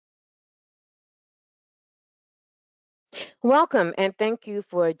Welcome and thank you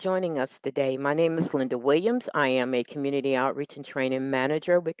for joining us today. My name is Linda Williams. I am a community outreach and training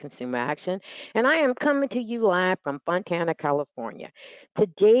manager with Consumer Action, and I am coming to you live from Fontana, California.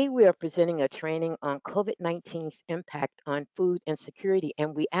 Today, we are presenting a training on COVID 19's impact on food insecurity,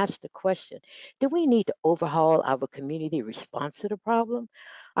 and we asked the question: do we need to overhaul our community response to the problem?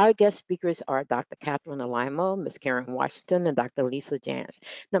 Our guest speakers are Dr. Katherine Alaimo, Ms. Karen Washington, and Dr. Lisa Jahns.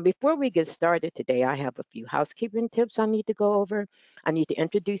 Now, before we get started today, I have a few housekeeping tips I need to go over. I need to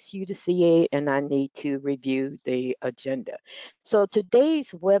introduce you to CA and I need to review the agenda. So, today's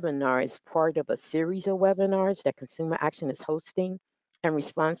webinar is part of a series of webinars that Consumer Action is hosting in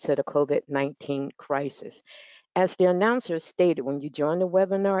response to the COVID 19 crisis. As the announcer stated, when you join the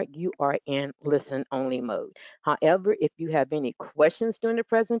webinar, you are in listen only mode. However, if you have any questions during the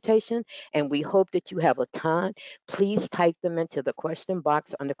presentation, and we hope that you have a ton, please type them into the question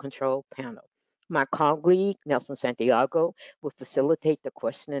box on the control panel. My colleague, Nelson Santiago, will facilitate the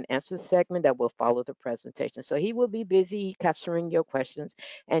question and answer segment that will follow the presentation. So he will be busy capturing your questions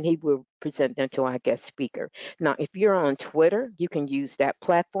and he will present them to our guest speaker. Now, if you're on Twitter, you can use that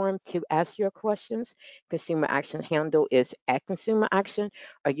platform to ask your questions. Consumer Action handle is at Consumer Action,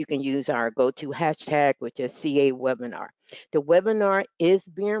 or you can use our go-to hashtag, which is CA Webinar. The webinar is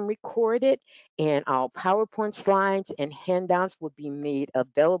being recorded, and our PowerPoint slides and handouts will be made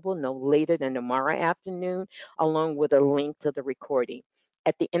available no later than tomorrow afternoon, along with a link to the recording.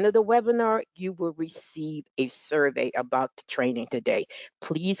 At the end of the webinar, you will receive a survey about the training today.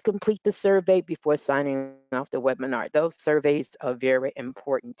 Please complete the survey before signing off the webinar. Those surveys are very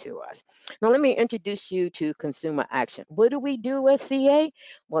important to us. Now, let me introduce you to Consumer Action. What do we do at CA?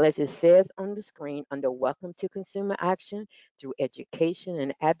 Well, as it says on the screen, under Welcome to Consumer Action, through education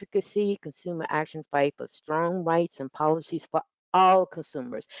and advocacy, Consumer Action fight for strong rights and policies for all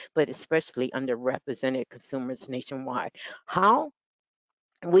consumers, but especially underrepresented consumers nationwide. How?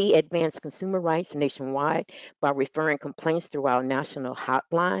 We advance consumer rights nationwide by referring complaints through our national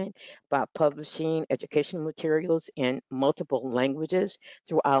hotline, by publishing educational materials in multiple languages,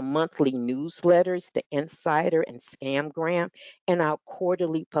 through our monthly newsletters, The Insider and Scamgram, and our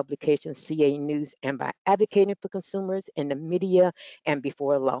quarterly publication, CA News, and by advocating for consumers in the media and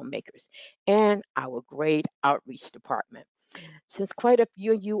before lawmakers, and our great outreach department. Since quite a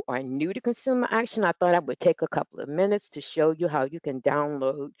few of you are new to Consumer Action, I thought I would take a couple of minutes to show you how you can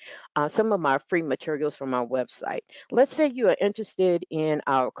download some of my free materials from our website. Let's say you are interested in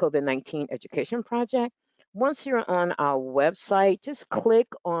our COVID 19 education project. Once you're on our website, just click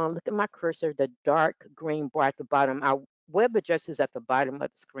on, look at my cursor, the dark green bar at the bottom. Our web address is at the bottom of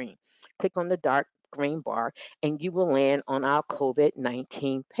the screen. Click on the dark green bar and you will land on our COVID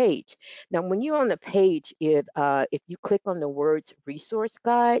 19 page. Now, when you're on the page, if you click on the words resource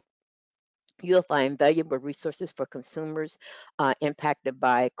guide, you'll find valuable resources for consumers impacted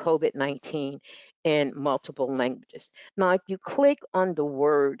by COVID 19 in multiple languages. Now, if you click on the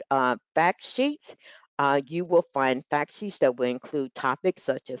word fact sheets, you will find fact sheets that will include topics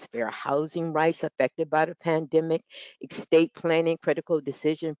such as fair housing rights affected by the pandemic, estate planning, critical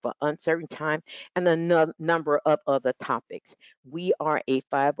decision for uncertain time, and a number of other topics. We are a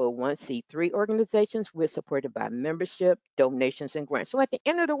 501c3 organization. We're supported by membership, donations, and grants. So at the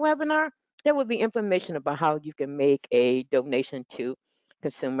end of the webinar, there will be information about how you can make a donation to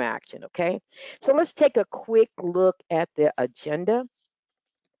Consumer Action, okay? So let's take a quick look at the agenda.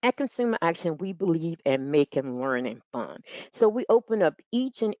 At Consumer Action, we believe in making learning fun. So we open up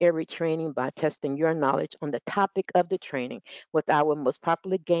each and every training by testing your knowledge on the topic of the training with our most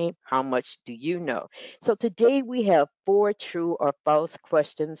popular game, How Much Do You Know? So today we have four true or false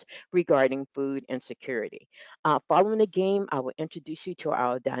questions regarding food insecurity. Following the game, I will introduce you to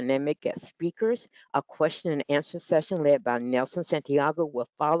our dynamic guest speakers. A question and answer session led by Nelson Santiago will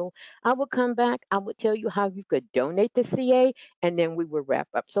follow. I will come back. I will tell you how you could donate to CA and then we will wrap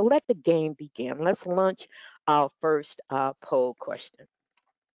up. So let the game begin. Let's launch our first poll question.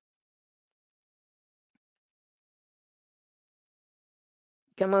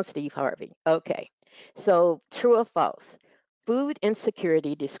 Come on, Steve Harvey. Okay. So, true or false? Food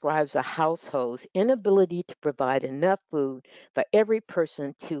insecurity describes a household's inability to provide enough food for every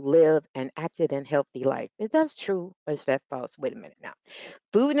person to live an active and healthy life. Is that true or is that false? Wait a minute now.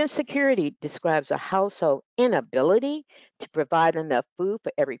 Food insecurity describes a household inability to provide enough food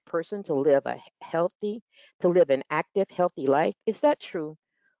for every person to live to live an active, healthy life. Is that true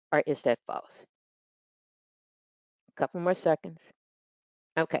or is that false? A couple more seconds.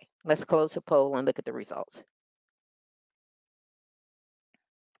 Okay, let's close the poll and look at the results.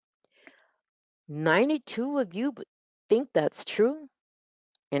 92 of you think that's true,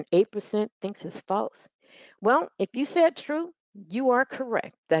 and 8% thinks it's false. Well, if you said true, you are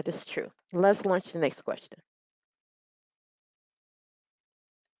correct. That is true. Let's launch the next question.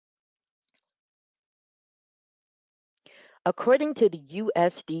 According to the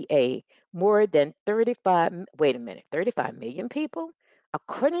USDA, more than 35 million people?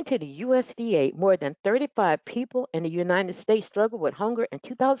 According to the USDA, more than 35 people in the United States struggled with hunger in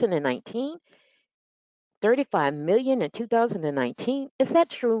 2019. 35 million in 2019. Is that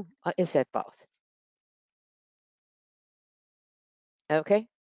true or is that false? Okay,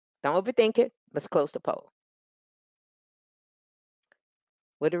 don't overthink it. Let's close the poll.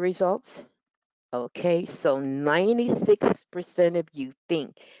 What are the results? Okay, so 96% of you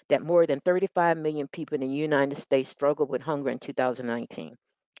think that more than 35 million people in the United States struggled with hunger in 2019,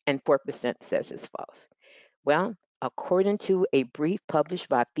 and 4% says it's false. Well, according to a brief published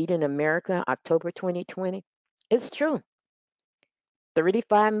by Feeding America, October 2020, it's true.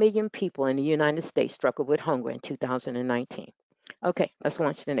 35 million people in the United States struggled with hunger in 2019. Okay, let's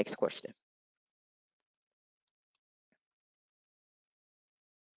launch the next question.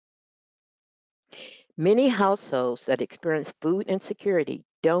 Many households that experience food insecurity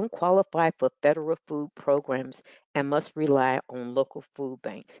don't qualify for federal food programs and must rely on local food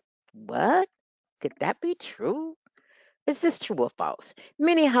banks. What? Could that be true? Is this true or false?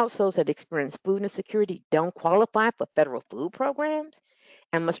 Many households that experience food insecurity don't qualify for federal food programs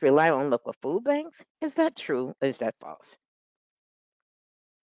and must rely on local food banks. Is that true or is that false?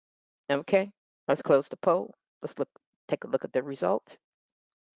 Okay, let's close the poll. Let's take a look at the results.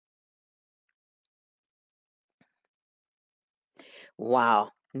 Wow,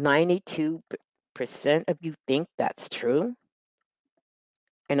 92% of you think that's true,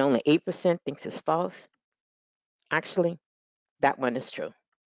 and only 8% thinks it's false. Actually, that one is true.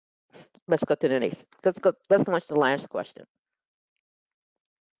 Let's go to the next. Let's go. Let's launch the last question.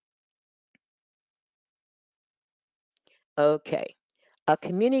 Okay. A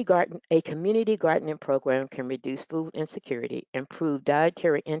community gardening program can reduce food insecurity, improve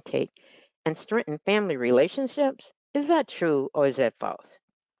dietary intake, and strengthen family relationships. Is that true or is that false?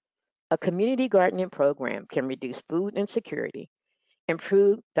 A community gardening program can reduce food insecurity,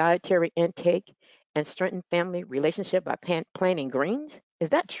 improve dietary intake, and strengthen family relationship by planting greens. Is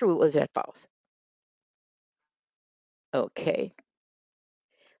that true or is that false? Okay,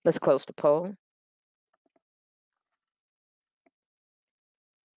 let's close the poll.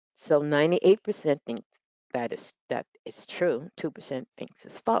 So 98% think that is true. 2% thinks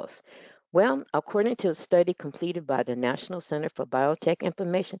it's false. Well, according to a study completed by the National Center for Biotech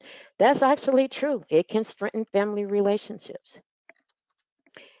Information, that's actually true. It can strengthen family relationships.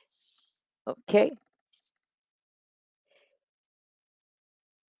 Okay,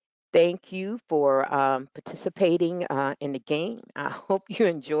 thank you for participating in the game. I hope you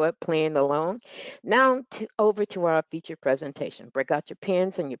enjoyed playing along. Now, over to our feature presentation. Break out your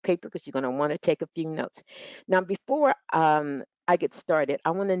pens and your paper because you're going to want to take a few notes. Now, before I get started, I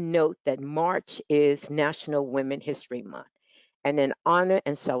want to note that March is National Women History Month. And in honor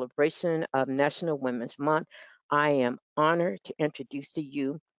and celebration of National Women's Month, I am honored to introduce to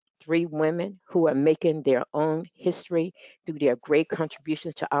you three women who are making their own history through their great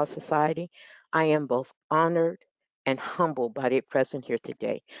contributions to our society. I am both honored and humbled by their presence here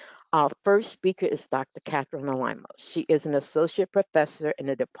today. Our first speaker is Dr. Katherine Alaimo. She is an associate professor in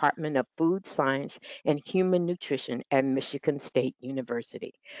the Department of Food Science and Human Nutrition at Michigan State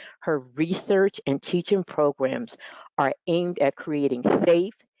University. Her research and teaching programs are aimed at creating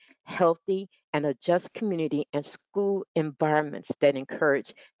safe, healthy, and a just community and school environments that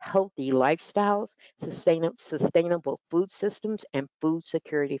encourage healthy lifestyles, sustainable food systems, and food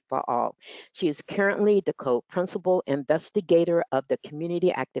security for all. She is currently the co-principal investigator of the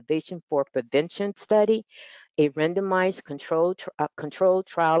Community Activation for Prevention study, a randomized controlled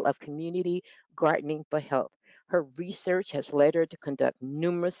trial of community gardening for health. Her research has led her to conduct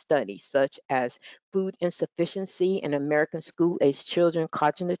numerous studies, such as food insufficiency in American school aged children,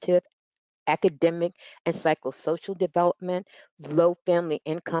 cognitive, academic, and psychosocial development, low family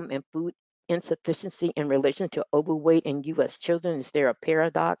income, and food insufficiency in relation to overweight in U.S. children. Is there a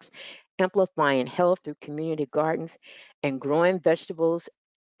paradox? Amplifying health through community gardens and growing vegetables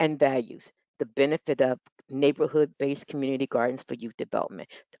and values. The benefit of neighborhood based community gardens for youth development,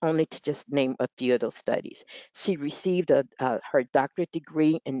 only to just name a few of those studies. She received her doctorate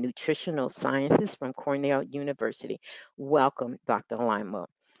degree in nutritional sciences from Cornell University. Welcome, Dr. Alaimo.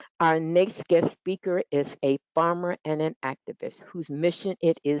 Our next guest speaker is a farmer and an activist whose mission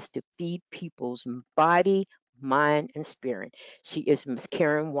it is to feed people's body, mind, and spirit. She is Miss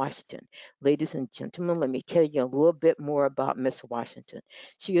Karen Washington. Ladies and gentlemen, let me tell you a little bit more about Miss Washington.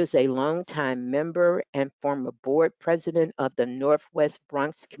 She is a longtime member and former board president of the Northwest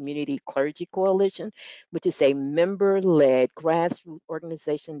Bronx Community Clergy Coalition, which is a member led grassroots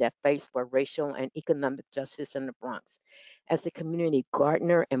organization that fights for racial and economic justice in the Bronx. As a community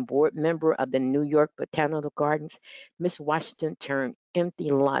gardener and board member of the New York Botanical Gardens, Miss Washington turned empty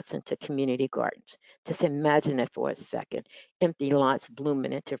lots into community gardens. Just imagine it for a second, empty lots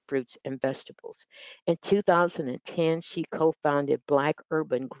blooming into fruits and vegetables. In 2010, she co-founded Black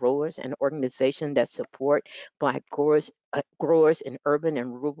Urban Growers, an organization that support Black growers in urban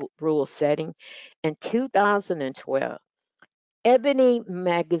and rural setting. In 2012, Ebony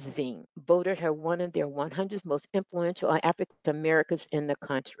magazine voted her one of their 100 most influential African Americans in the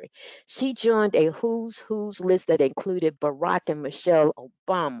country. She joined a who's list that included Barack and Michelle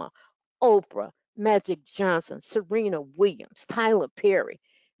Obama, Oprah, Magic Johnson, Serena Williams, Tyler Perry,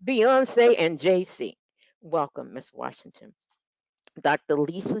 Beyonce, and Jay-Z. Welcome, Miss Washington. Dr.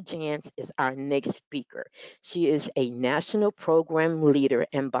 Lisa Jahns is our next speaker. She is a national program leader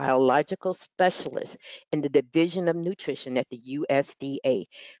and biological specialist in the Division of Nutrition at the USDA,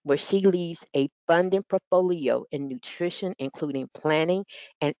 where she leads a funding portfolio in nutrition, including planning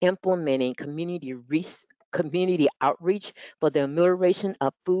and implementing community outreach for the amelioration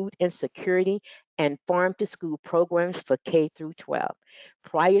of food insecurity and farm to school programs for K through 12.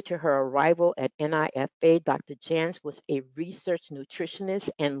 Prior to her arrival at NIFA, Dr. Jans was a research nutritionist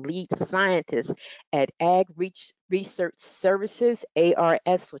and lead scientist at Research Services,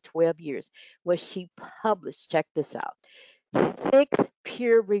 ARS, for 12 years, where she published, check this out, six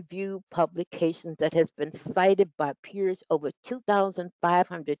peer-reviewed publications that has been cited by peers over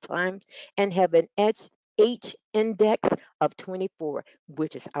 2,500 times and have an H index of 24,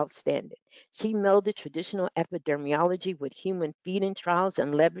 which is outstanding. She melded traditional epidemiology with human feeding trials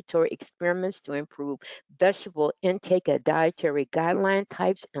and laboratory experiments to improve vegetable intake at dietary guideline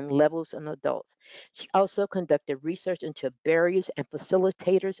types and levels in adults. She also conducted research into barriers and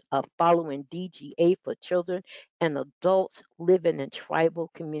facilitators of following DGA for children and adults living in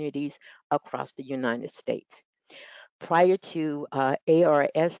tribal communities across the United States. Prior to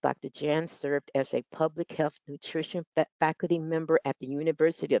ARS, Dr. Jan served as a public health nutrition faculty member at the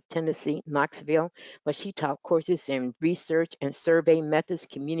University of Tennessee, Knoxville, where she taught courses in research and survey methods,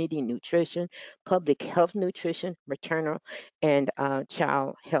 community nutrition, public health nutrition, maternal and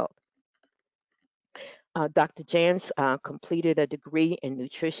child health. Dr. Jans completed a degree in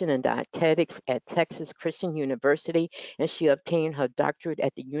nutrition and dietetics at Texas Christian University, and she obtained her doctorate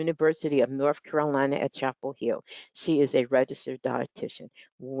at the University of North Carolina at Chapel Hill. She is a registered dietitian.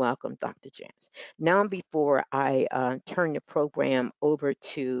 Welcome, Dr. Jans. Now, before I turn the program over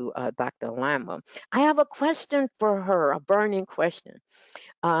to Dr. Alaimo, I have a question for her, a burning question.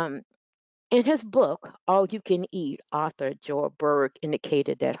 Um, in his book, All You Can Eat, author Joel Berg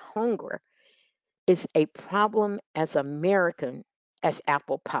indicated that hunger is a problem as American as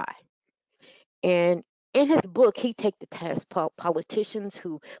apple pie. And in his book, he takes the task politicians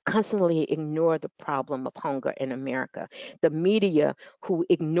who constantly ignore the problem of hunger in America, the media who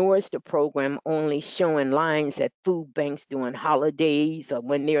ignores the program, only showing lines at food banks during holidays or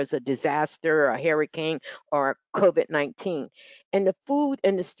when there's a disaster, a hurricane, or COVID-19, and the food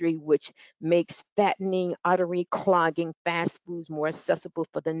industry, which makes fattening, artery clogging fast foods more accessible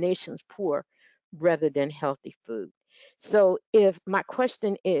for the nation's poor rather than healthy food. So, if my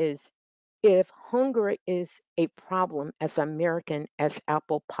question is, if hunger is a problem as American as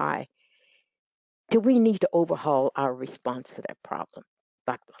apple pie, do we need to overhaul our response to that problem,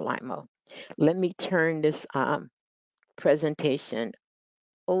 Dr. Limo? Let me turn this presentation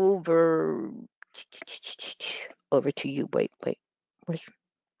over over to you. Wait. Where's,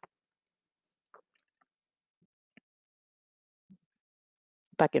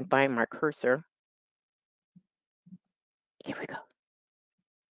 if I can find my cursor. Here we go.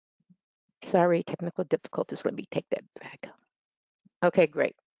 Sorry, technical difficulties. Let me take that back. Okay,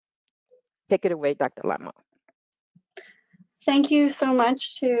 great. Take it away, Dr. Limo. Thank you so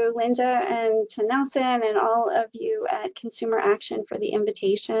much to Linda and to Nelson and all of you at Consumer Action for the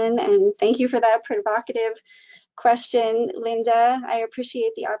invitation. And thank you for that provocative question, Linda. I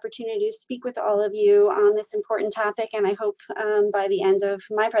appreciate the opportunity to speak with all of you on this important topic. And I hope by the end of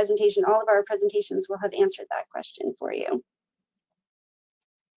my presentation, all of our presentations will have answered that question for you.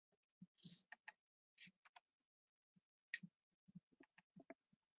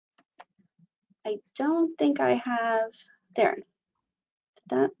 I don't think I have, there,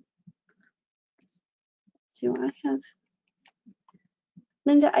 that, do I have?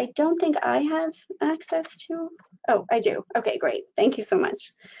 Linda, I don't think I have access to. Oh, I do. Okay, great. Thank you so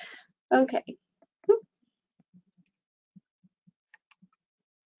much. Okay.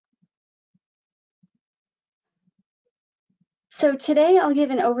 So today I'll give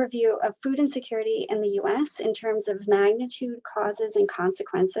an overview of food insecurity in the US in terms of magnitude, causes, and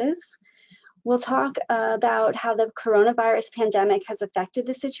consequences. We'll talk about how the coronavirus pandemic has affected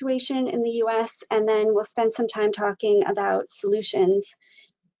the situation in the US, and then we'll spend some time talking about solutions.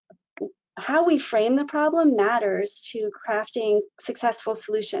 How we frame the problem matters to crafting successful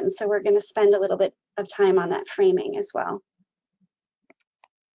solutions, so we're going to spend a little bit of time on that framing as well.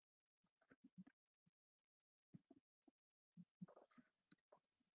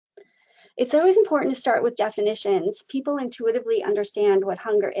 It's always important to start with definitions. People intuitively understand what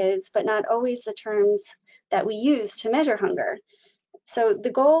hunger is, but not always the terms that we use to measure hunger. So the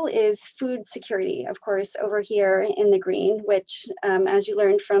goal is food security, of course, over here in the green, which, as you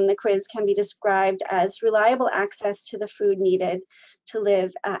learned from the quiz, can be described as reliable access to the food needed to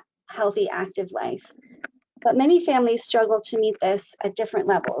live a healthy, active life. But many families struggle to meet this at different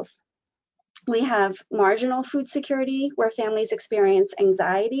levels. We have marginal food security, where families experience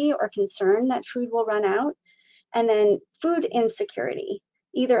anxiety or concern that food will run out, and then food insecurity,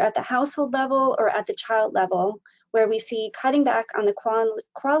 either at the household level or at the child level, where we see cutting back on the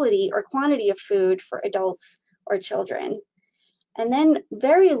quality or quantity of food for adults or children. And then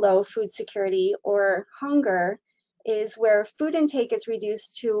very low food security or hunger is where food intake is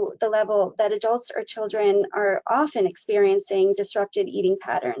reduced to the level that adults or children are often experiencing disrupted eating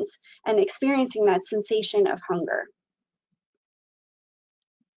patterns and experiencing that sensation of hunger.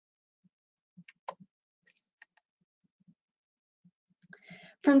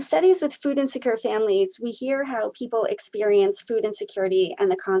 From studies with food insecure families, we hear how people experience food insecurity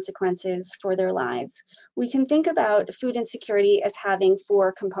and the consequences for their lives. We can think about food insecurity as having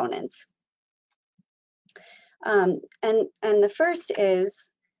four components. And the first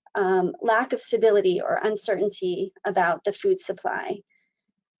is lack of stability or uncertainty about the food supply.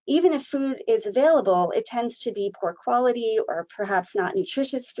 Even if food is available, it tends to be poor quality or perhaps not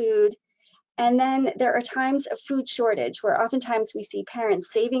nutritious food. And then there are times of food shortage where oftentimes we see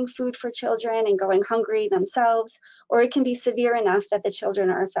parents saving food for children and going hungry themselves, or it can be severe enough that the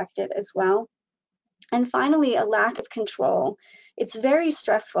children are affected as well. And finally, a lack of control. It's very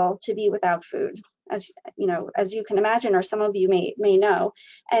stressful to be without food, as you can imagine, or some of you may know,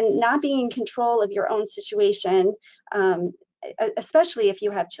 and not being in control of your own situation, especially if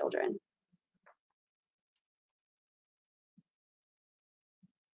you have children.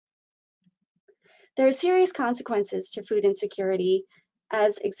 There are serious consequences to food insecurity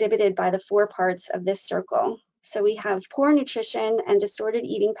as exhibited by the four parts of this circle. So we have poor nutrition and distorted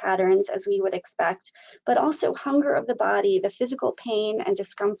eating patterns, as we would expect, but also hunger of the body, the physical pain and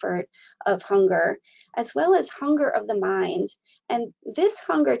discomfort of hunger, as well as hunger of the mind. And this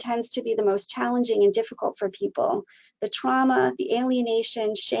hunger tends to be the most challenging and difficult for people. The trauma, the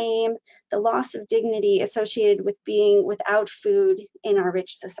alienation, shame, the loss of dignity associated with being without food in our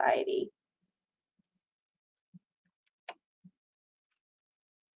rich society.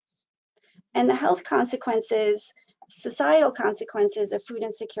 And the health consequences, societal consequences of food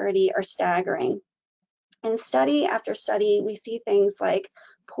insecurity are staggering. In study after study, we see things like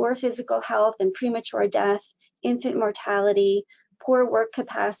poor physical health and premature death, infant mortality, poor work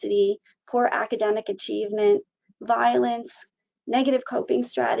capacity, poor academic achievement, violence, negative coping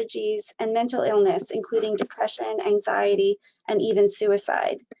strategies, and mental illness, including depression, anxiety, and even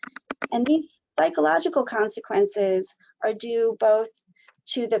suicide. And these psychological consequences are due both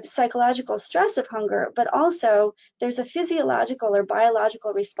to the psychological stress of hunger, but also there's a physiological or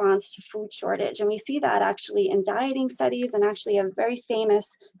biological response to food shortage. And we see that actually in dieting studies and actually a very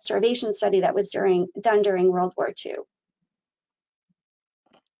famous starvation study that was done during World War II.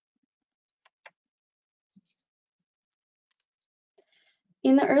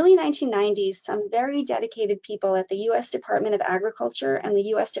 In the early 1990s, some very dedicated people at the US Department of Agriculture and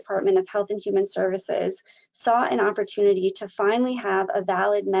the US Department of Health and Human Services saw an opportunity to finally have a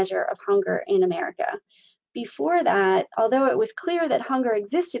valid measure of hunger in America. Before that, although it was clear that hunger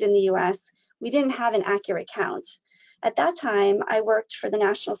existed in the US, we didn't have an accurate count. At that time, I worked for the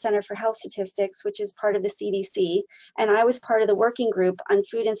National Center for Health Statistics, which is part of the CDC, and I was part of the working group on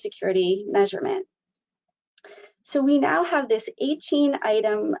food insecurity measurement. So we now have this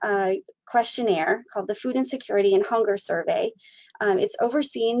 18-item questionnaire called the Food Insecurity and Hunger Survey. It's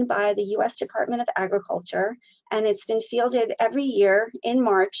overseen by the US Department of Agriculture, and it's been fielded every year in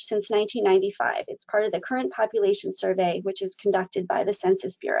March since 1995. It's part of the current population survey, which is conducted by the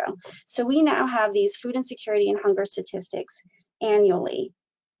Census Bureau. So we now have these food insecurity and hunger statistics annually.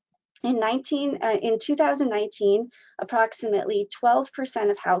 In 2019, approximately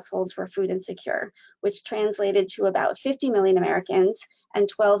 12% of households were food insecure, which translated to about 50 million Americans and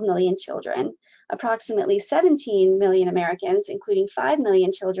 12 million children. Approximately 17 million Americans, including 5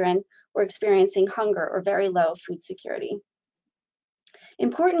 million children, were experiencing hunger or very low food security.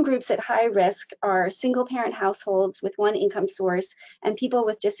 Important groups at high risk are single-parent households with one income source and people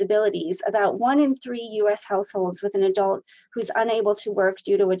with disabilities. About 1 in 3 US households with an adult who's unable to work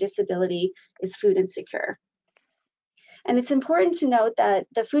due to a disability is food insecure. And it's important to note that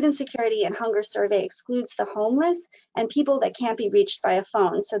the Food Insecurity and Hunger Survey excludes the homeless and people that can't be reached by a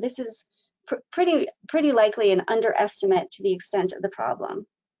phone. So this is pretty likely an underestimate to the extent of the problem.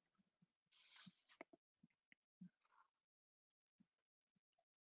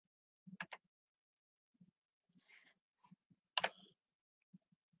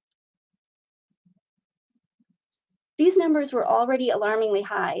 These numbers were already alarmingly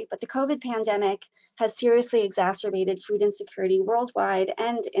high, but the COVID pandemic has seriously exacerbated food insecurity worldwide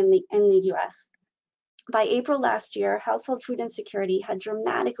and in the US. By April last year, household food insecurity had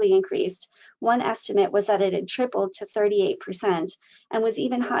dramatically increased. One estimate was that it had tripled to 38% and was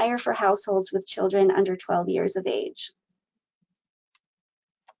even higher for households with children under 12 years of age.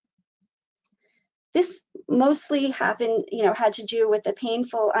 This mostly had to do with the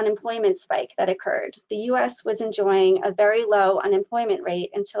painful unemployment spike that occurred. The US was enjoying a very low unemployment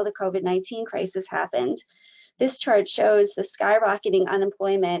rate until the COVID-19 crisis happened. This chart shows the skyrocketing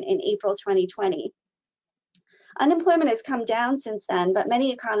unemployment in April 2020. Unemployment has come down since then, but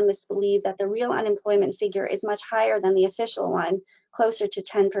many economists believe that the real unemployment figure is much higher than the official one, closer to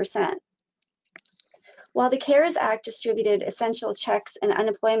 10%. While the CARES Act distributed essential checks and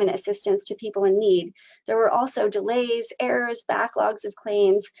unemployment assistance to people in need, there were also delays, errors, backlogs of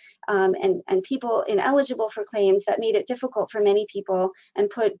claims, and people ineligible for claims that made it difficult for many people and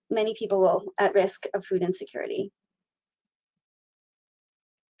put many people at risk of food insecurity.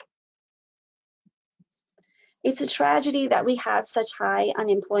 It's a tragedy that we have such high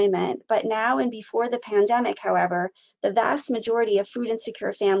unemployment, but now and before the pandemic, however, the vast majority of food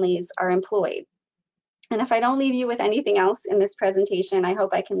insecure families are employed. And if I don't leave you with anything else in this presentation, I hope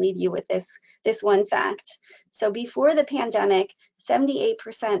I can leave you with this one fact. So before the pandemic,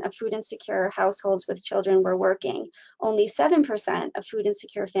 78% of food insecure households with children were working. Only 7% of food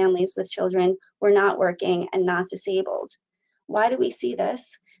insecure families with children were not working and not disabled. Why do we see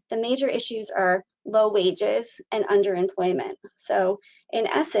this? The major issues are low wages and underemployment. So in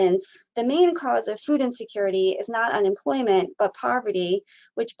essence, the main cause of food insecurity is not unemployment, but poverty,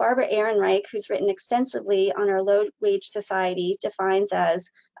 which Barbara Ehrenreich, who's written extensively on our low wage society, defines as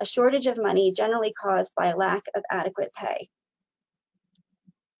a shortage of money generally caused by a lack of adequate pay.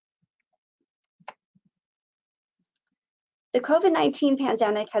 The COVID-19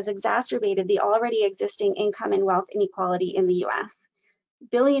 pandemic has exacerbated the already existing income and wealth inequality in the US.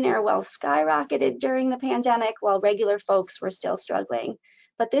 Billionaire wealth skyrocketed during the pandemic while regular folks were still struggling.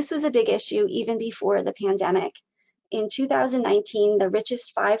 But this was a big issue even before the pandemic. In 2019, the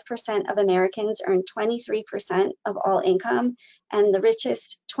richest 5% of Americans earned 23% of all income, and the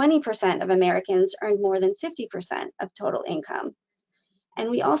richest 20% of Americans earned more than 50% of total income. And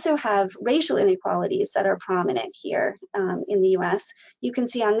we also have racial inequalities that are prominent here in the US. You can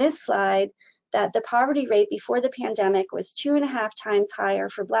see on this slide that the poverty rate before the pandemic was 2.5 times higher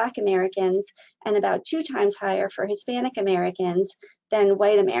for Black Americans and about 2 times higher for Hispanic Americans than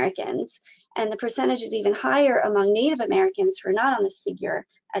white Americans. And the percentage is even higher among Native Americans who are not on this figure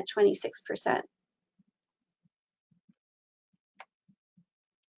at 26%.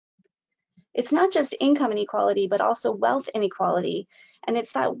 It's not just income inequality, but also wealth inequality. And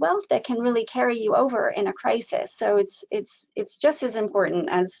it's that wealth that can really carry you over in a crisis. So it's just as important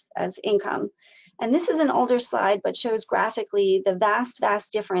as income. And this is an older slide, but shows graphically the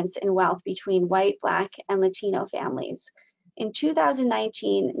vast difference in wealth between white, Black, and Latino families. In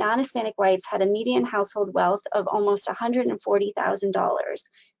 2019, non-Hispanic whites had a median household wealth of almost $140,000,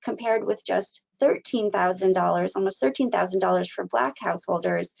 compared with just $13,000, almost $13,000 for Black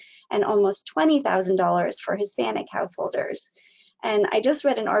householders and almost $20,000 for Hispanic householders. And I just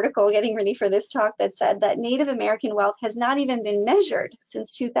read an article getting ready for this talk that said that Native American wealth has not even been measured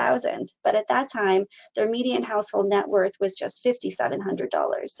since 2000, but at that time, their median household net worth was just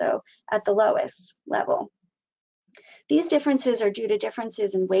 $5,700, so at the lowest level. These differences are due to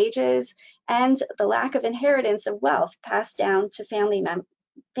differences in wages and the lack of inheritance of wealth passed down to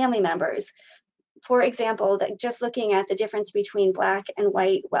family members. For example, just looking at the difference between Black and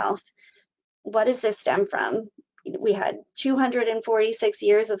white wealth, what does this stem from? we had 246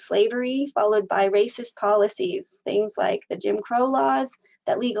 years of slavery, followed by racist policies, things like the Jim Crow laws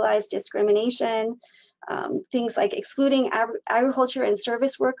that legalized discrimination, things like excluding agriculture and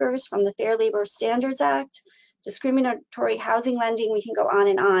service workers from the Fair Labor Standards Act, discriminatory housing lending. We can go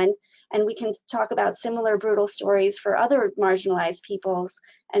on, and we can talk about similar brutal stories for other marginalized peoples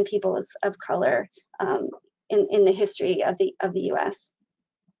and peoples of color in the history of the U.S.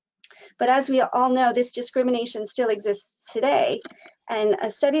 But as we all know, this discrimination still exists today. And a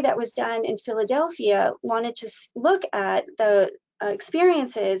study that was done in Philadelphia wanted to look at the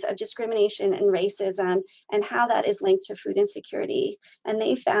experiences of discrimination and racism and how that is linked to food insecurity. And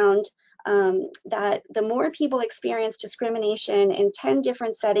they found that the more people experience discrimination in 10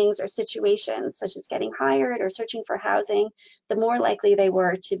 different settings or situations, such as getting hired or searching for housing, the more likely they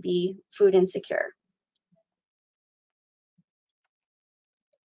were to be food insecure.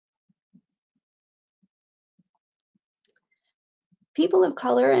 People of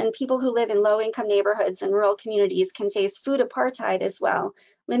color and people who live in low-income neighborhoods and rural communities can face food apartheid as well,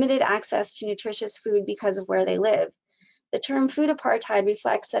 limited access to nutritious food because of where they live. The term food apartheid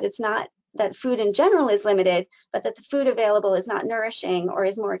reflects that it's not that food in general is limited, but that the food available is not nourishing or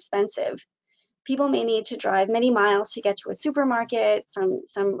is more expensive. People may need to drive many miles to get to a supermarket from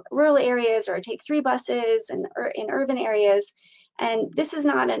some rural areas or take 3 buses in urban areas. And this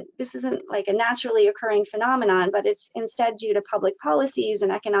isn't like a naturally occurring phenomenon, but it's instead due to public policies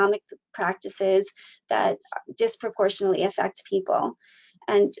and economic practices that disproportionately affect people.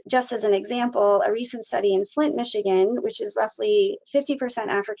 And just as an example, a recent study in Flint, Michigan, which is roughly 50%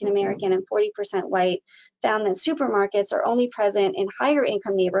 African American and 40% white, found that supermarkets are only present in higher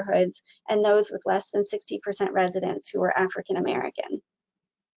income neighborhoods and those with less than 60% residents who are African American.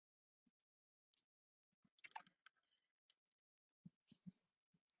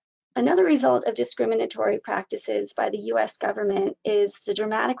 Another result of discriminatory practices by the US government is the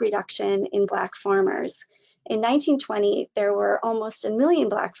dramatic reduction in Black farmers. In 1920, there were almost 1 million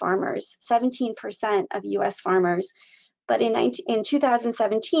Black farmers, 17% of US farmers. But in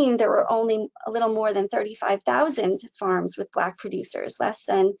 2017, there were only a little more than 35,000 farms with Black producers, less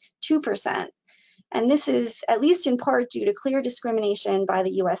than 2%. And this is at least in part due to clear discrimination by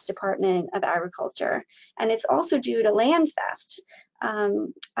the US Department of Agriculture. And it's also due to land theft.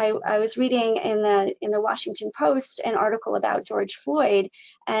 I was reading in the Washington Post an article about George Floyd,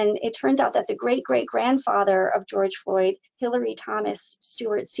 and it turns out that the great-great-grandfather of George Floyd, Hillary Thomas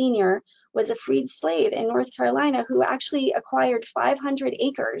Stewart Sr., was a freed slave in North Carolina who actually acquired 500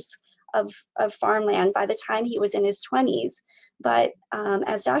 acres of farmland by the time he was in his 20s. But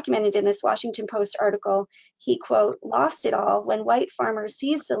as documented in this Washington Post article, he, quote, lost it all when white farmers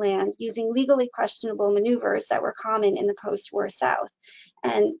seized the land using legally questionable maneuvers that were common in the post-war South.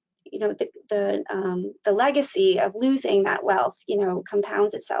 And you know, the legacy of losing that wealth, you know,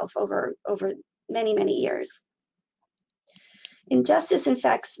 compounds itself over many, many years. Injustice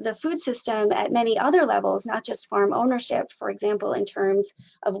infects the food system at many other levels, not just farm ownership, for example, in terms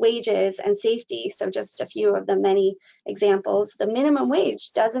of wages and safety. So just a few of the many examples. The minimum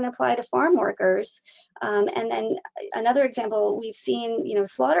wage doesn't apply to farm workers. And then another example, we've seen, you know,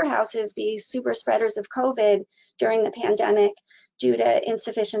 slaughterhouses be super spreaders of COVID during the pandemic due to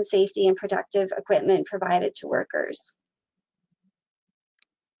insufficient safety and protective equipment provided to workers.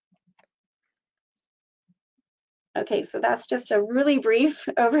 Okay, so that's just a really brief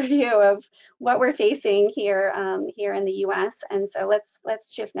overview of what we're facing here, here in the U.S. And so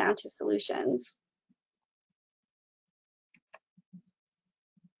let's shift now to solutions.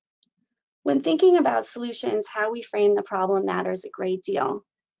 When thinking about solutions, how we frame the problem matters a great deal.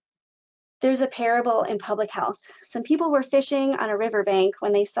 There's a parable in public health. Some people were fishing on a riverbank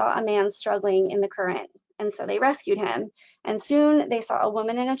when they saw a man struggling in the current, and so they rescued him. And soon they saw a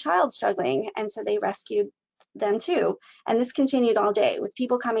woman and a child struggling, and so they rescued them too. And this continued all day with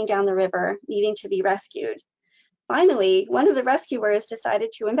people coming down the river needing to be rescued. Finally, one of the rescuers decided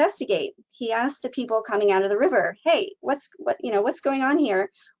to investigate. He asked the people coming out of the river, "Hey, what's going on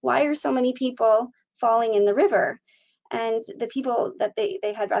here? Why are so many people falling in the river?" And the people that they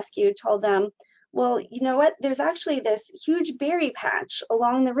had rescued told them, "Well, you know what? There's actually this huge berry patch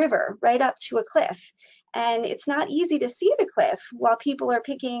along the river right up to a cliff. And it's not easy to see the cliff while people are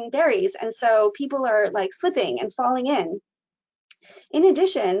picking berries. And so people are like slipping and falling in." In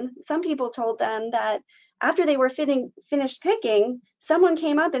addition, some people told them that after they were finished picking, someone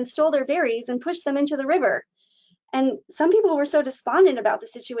came up and stole their berries and pushed them into the river. And some people were so despondent about the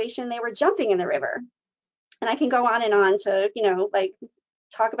situation, they were jumping in the river. And I can go on and on to, you know, like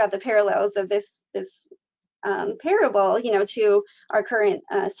talk about the parallels of this parable, you know, to our current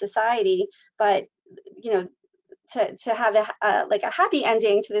society. But, you know, to have like a happy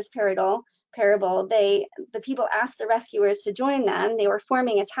ending to this parable, the people asked the rescuers to join them. They were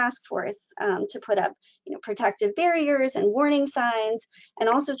forming a task force to put up, protective barriers and warning signs, and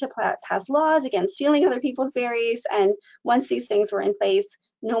also to pass laws against stealing other people's berries. And once these things were in place,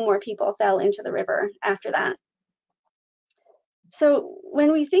 no more people fell into the river after that. So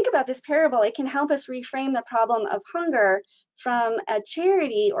when we think about this parable, it can help us reframe the problem of hunger from a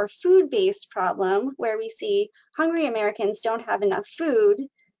charity or food-based problem where we see hungry Americans don't have enough food,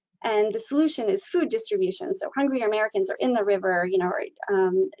 and the solution is food distribution. So hungry Americans are in the river,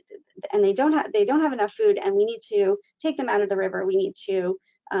 and they don't have enough food, and we need to take them out of the river. We need to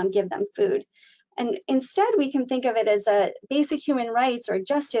give them food. And instead, we can think of it as a basic human rights or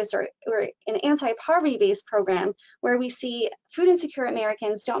justice or an anti-poverty based program where we see food insecure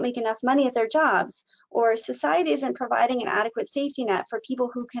Americans don't make enough money at their jobs, or society isn't providing an adequate safety net for people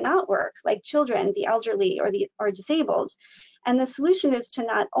who cannot work, like children, the elderly, or disabled. And the solution is to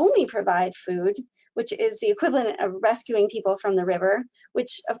not only provide food, which is the equivalent of rescuing people from the river,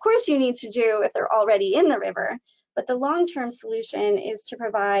 which of course you need to do if they're already in the river, but the long-term solution is to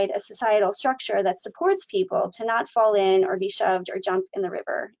provide a societal structure that supports people to not fall in or be shoved or jump in the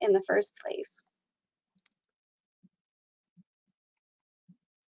river in the first place.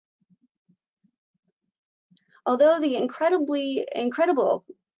 Although the incredible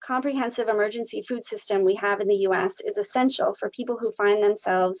comprehensive emergency food system we have in the US is essential for people who find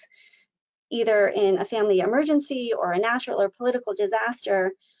themselves either in a family emergency or a natural or political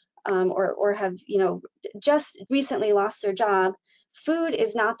disaster, or have just recently lost their job, food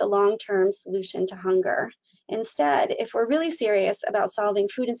is not the long-term solution to hunger. Instead, if we're really serious about solving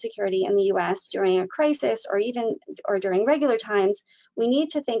food insecurity in the US during a crisis or during regular times, we need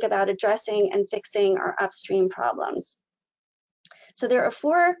to think about addressing and fixing our upstream problems. So there are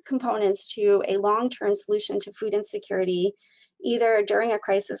 4 components to a long-term solution to food insecurity, either during a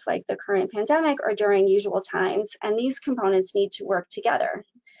crisis like the current pandemic or during usual times, and these components need to work together.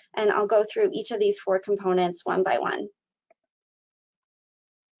 And I'll go through each of these 4 components one by one.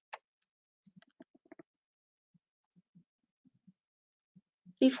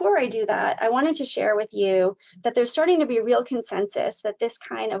 Before I do that, I wanted to share with you that there's starting to be real consensus that this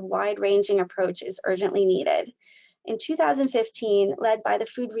kind of wide-ranging approach is urgently needed. In 2015, led by the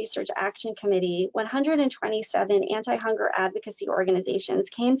Food Research Action Committee, 127 anti-hunger advocacy organizations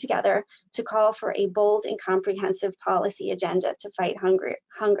came together to call for a bold and comprehensive policy agenda to fight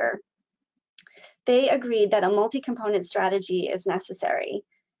hunger. They agreed that a multi-component strategy is necessary.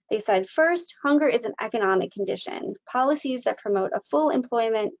 They said, first, hunger is an economic condition. Policies that promote a full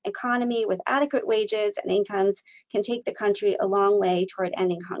employment economy with adequate wages and incomes can take the country a long way toward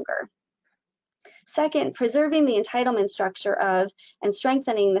ending hunger. Second, preserving the entitlement structure of and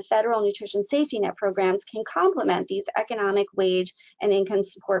strengthening the federal nutrition safety net programs can complement these economic, wage, and income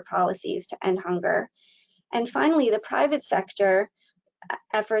support policies to end hunger. And finally, the private sector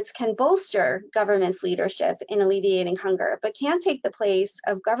efforts can bolster government's leadership in alleviating hunger, but can't take the place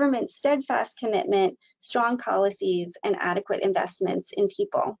of government's steadfast commitment, strong policies, and adequate investments in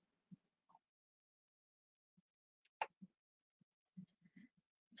people.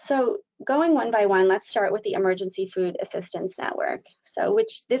 So going one by one, let's start with the Emergency Food Assistance Network. So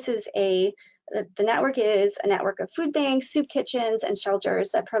the network is a network of food banks, soup kitchens, and shelters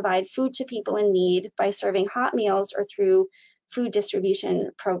that provide food to people in need by serving hot meals or through food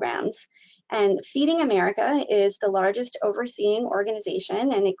distribution programs. And Feeding America is the largest overseeing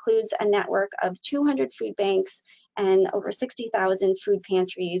organization and includes a network of 200 food banks and over 60,000 food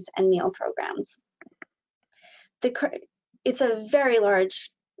pantries and meal programs. It's a very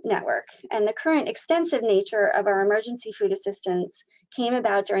large network, and the current extensive nature of our emergency food assistance came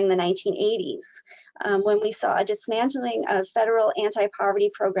about during the 1980s, when we saw a dismantling of federal anti-poverty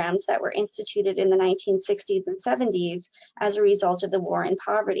programs that were instituted in the 1960s and 70s as a result of the war in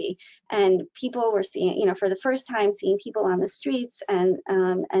poverty. And people were seeing, for the first time, seeing people on the streets, and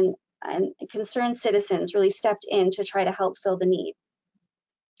concerned citizens really stepped in to try to help fill the need.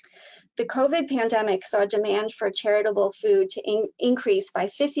 The COVID pandemic saw demand for charitable food to increase by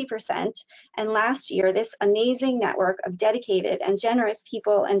 50%, and last year, this amazing network of dedicated and generous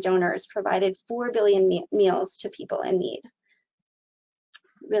people and donors provided 4 billion meals to people in need.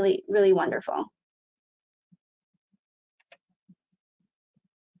 Really, really wonderful.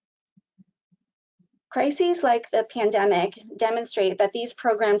 Crises like the pandemic demonstrate that these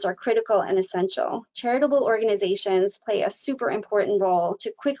programs are critical and essential. Charitable organizations play a super important role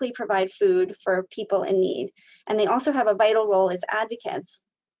to quickly provide food for people in need, and they also have a vital role as advocates.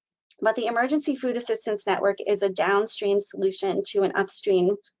 But the Emergency Food Assistance Network is a downstream solution to an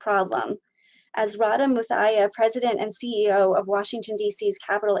upstream problem. As Radha Muthaya, president and CEO of Washington, D.C.'s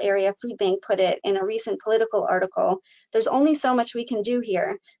Capital Area Food Bank, put it in a recent Political article, there's only so much we can do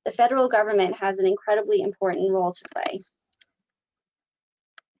here. The federal government has an incredibly important role to play.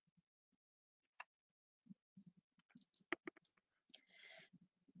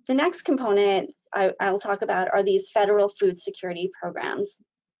 The next component I'll talk about are these federal food security programs.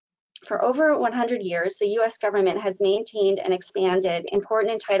 For over 100 years, the US government has maintained and expanded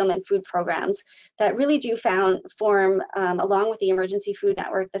important entitlement food programs that really do form, along with the Emergency Food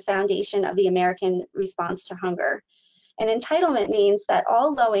Network, the foundation of the American response to hunger. And entitlement means that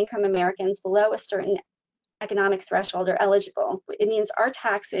all low-income Americans below a certain economic threshold are eligible. It means our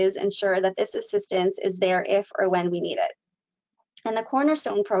taxes ensure that this assistance is there if or when we need it. And the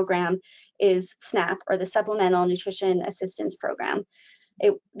cornerstone program is SNAP, or the Supplemental Nutrition Assistance Program.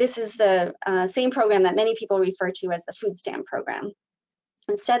 This is the same program that many people refer to as the food stamp program.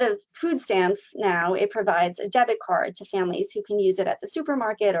 Instead of food stamps now, it provides a debit card to families who can use it at the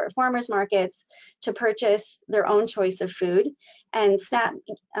supermarket or farmers markets to purchase their own choice of food. And SNAP,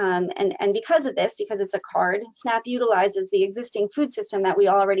 and because of this, because it's a card, SNAP utilizes the existing food system that we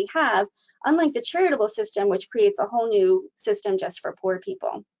already have, unlike the charitable system, which creates a whole new system just for poor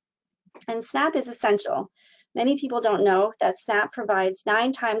people. And SNAP is essential. Many people don't know that SNAP provides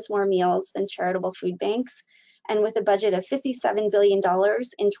 9 times more meals than charitable food banks. And with a budget of $57 billion in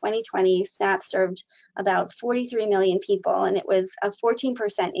 2020, SNAP served about 43 million people, and it was a 14%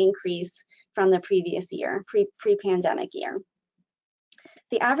 increase from the previous year, pre-pandemic year.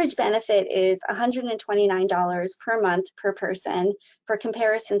 The average benefit is $129 per month per person. For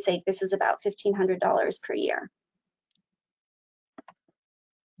comparison's sake, this is about $1,500 per year.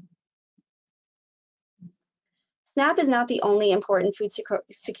 SNAP is not the only important food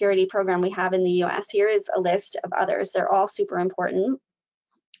security program we have in the US. Here is a list of others. They're all super important.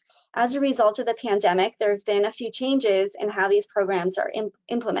 As a result of the pandemic, there have been a few changes in how these programs are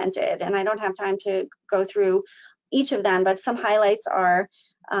implemented, and I don't have time to go through each of them, but some highlights are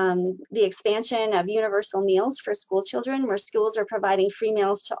the expansion of universal meals for school children, where schools are providing free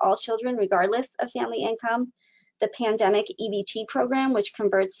meals to all children regardless of family income. The pandemic EBT program, which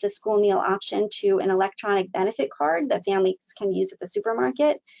converts the school meal option to an electronic benefit card that families can use at the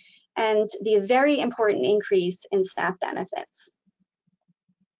supermarket, and the very important increase in SNAP benefits.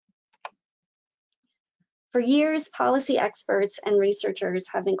 For years, policy experts and researchers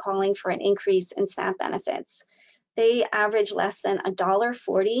have been calling for an increase in SNAP benefits. They average less than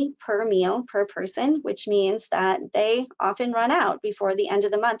 $1.40 per meal per person, which means that they often run out before the end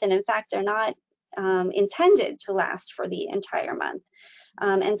of the month, and in fact, they're not intended to last for the entire month.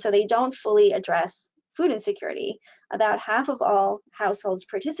 And so they don't fully address food insecurity. About half of all households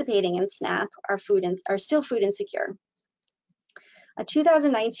participating in SNAP are still food insecure. A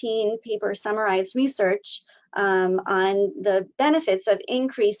 2019 paper summarized research on the benefits of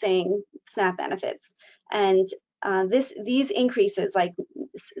increasing SNAP benefits. And these increases, like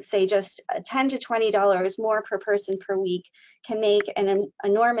say just $10 to $20 more per person per week, can make an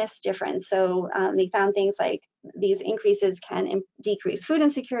enormous difference. So they found things like these increases can decrease food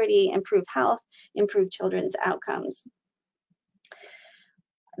insecurity, improve health, improve children's outcomes.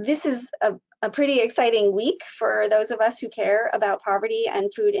 This is a pretty exciting week for those of us who care about poverty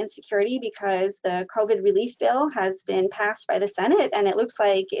and food insecurity, because the COVID relief bill has been passed by the Senate, and it looks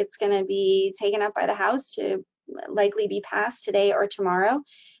like it's going to be taken up by the House to likely be passed today or tomorrow.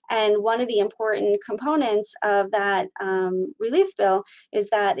 And one of the important components of that relief bill is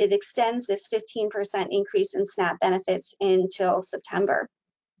that it extends this 15% increase in SNAP benefits until September.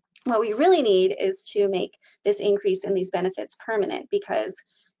 What we really need is to make this increase in these benefits permanent, because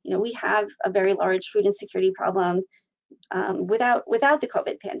we have a very large food insecurity problem without the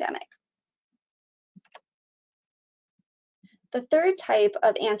COVID pandemic. The third type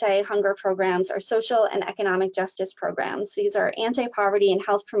of anti-hunger programs are social and economic justice programs. These are anti-poverty and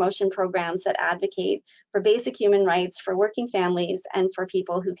health promotion programs that advocate for basic human rights for working families and for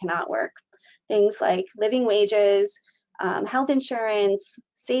people who cannot work. Things like living wages, health insurance,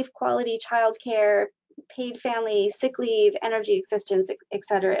 safe quality childcare, paid family sick leave, energy assistance, et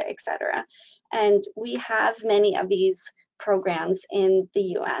cetera, et cetera. And we have many of these programs in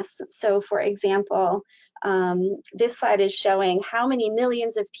the US. So for example, this slide is showing how many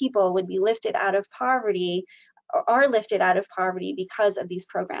millions of people would be lifted out of poverty are lifted out of poverty because of these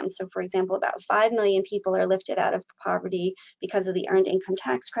programs. So for example, about 5 million people are lifted out of poverty because of the earned income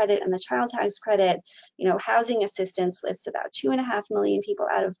tax credit and the child tax credit. You know, housing assistance lifts about 2.5 million people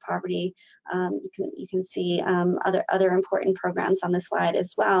out of poverty. You can see other important programs on the slide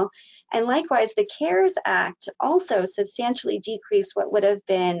as well. And likewise, the CARES Act also substantially decreased what would have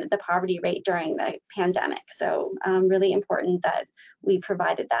been the poverty rate during the pandemic. So really important that we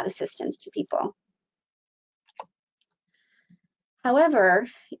provided that assistance to people. However,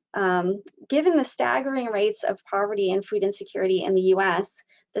 given the staggering rates of poverty and food insecurity in the US,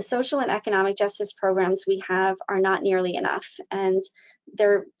 the social and economic justice programs we have are not nearly enough, and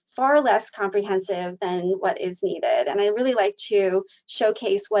they're far less comprehensive than what is needed. And I really like to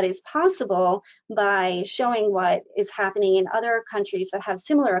showcase what is possible by showing what is happening in other countries that have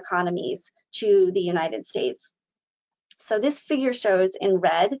similar economies to the United States. So this figure shows in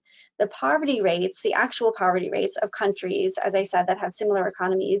red the poverty rates, the actual poverty rates of countries, as I said, that have similar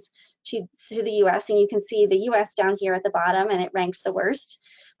economies to the US. And you can see the US down here at the bottom, and it ranks the worst.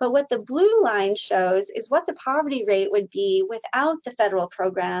 But what the blue line shows is what the poverty rate would be without the federal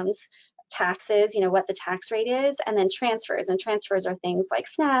programs, taxes, you know, what the tax rate is, and then transfers. And transfers are things like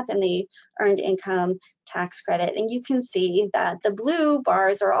SNAP and the earned income tax credit. And you can see that the blue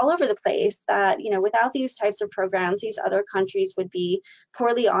bars are all over the place, that, you know, without these types of programs, these other countries would be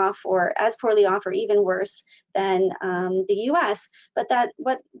poorly off, or as poorly off, or even worse than the US. But that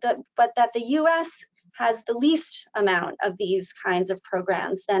the US has the least amount of these kinds of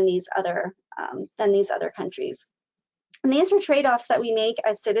programs than these other countries. And these are trade-offs that we make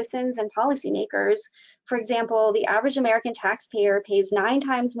as citizens and policymakers. For example, the average American taxpayer pays 9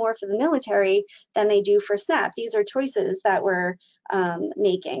 times more for the military than they do for SNAP. These are choices that we're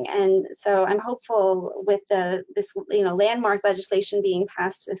making. And so I'm hopeful with this landmark legislation being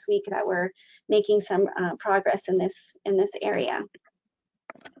passed this week that we're making some progress in this area.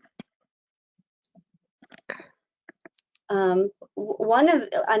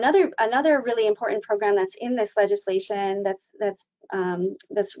 Another really important program that's in this legislation that's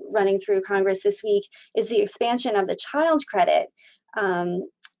running through Congress this week is the expansion of the child credit.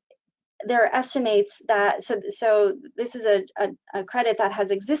 There are estimates that, so this is a credit that has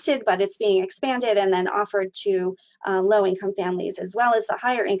existed, but it's being expanded and then offered to low-income families, as well as the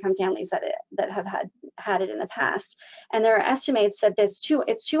higher income families that have had it in the past. And there are estimates that it's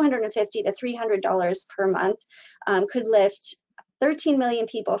 $250 to $300 per month, could lift 13 million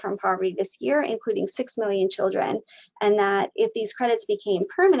people from poverty this year, including 6 million children, and that if these credits became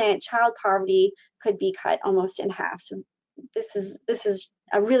permanent, child poverty could be cut almost in half. So this is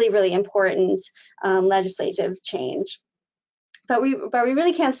a really, really important legislative change. But we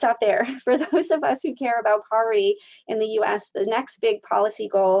really can't stop there. For those of us who care about poverty in the US, the next big policy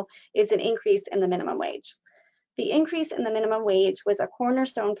goal is an increase in the minimum wage. The increase in the minimum wage was a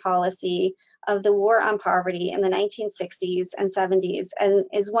cornerstone policy of the war on poverty in the 1960s and 70s, and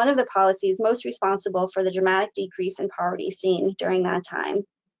is one of the policies most responsible for the dramatic decrease in poverty seen during that time.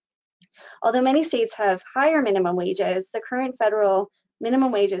 Although many states have higher minimum wages, the current federal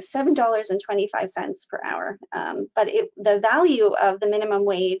minimum wage is $7.25 per hour. But the value of the minimum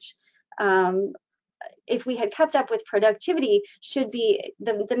wage, if we had kept up with productivity, should be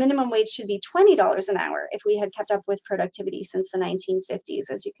the minimum wage should be $20 an hour if we had kept up with productivity since the 1950s,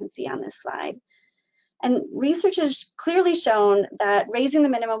 as you can see on this slide. And research has clearly shown that raising the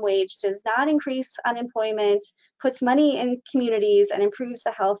minimum wage does not increase unemployment, puts money in communities, and improves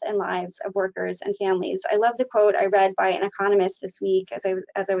the health and lives of workers and families. I love the quote I read by an economist this week as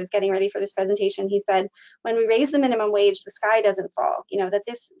I was getting ready for this presentation. He said, "When we raise the minimum wage, the sky doesn't fall." You know, that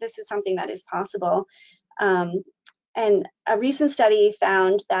this is something that is possible. And a recent study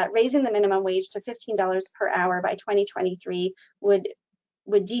found that raising the minimum wage to $15 per hour by 2023 would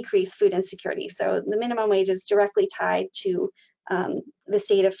decrease food insecurity. So the minimum wage is directly tied to the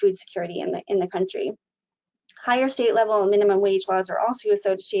state of food security in the country. Higher state level minimum wage laws are also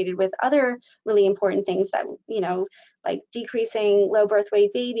associated with other really important things that, you know, like decreasing low birth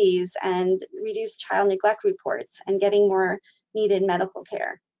weight babies and reduced child neglect reports and getting more needed medical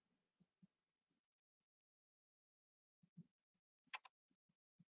care.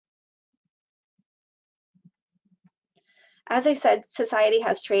 As I said, society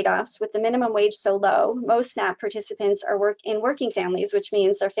has trade-offs. With the minimum wage so low, most SNAP participants are in working families, which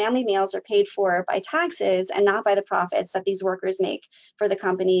means their family meals are paid for by taxes and not by the profits that these workers make for the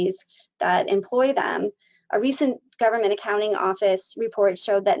companies that employ them. A recent Government Accounting Office report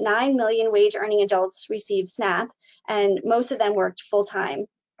showed that 9 million wage-earning adults received SNAP, and most of them worked full-time.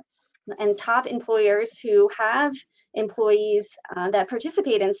 And top employers who have employees that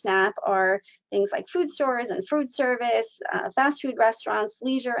participate in SNAP are things like food stores and food service, fast food restaurants,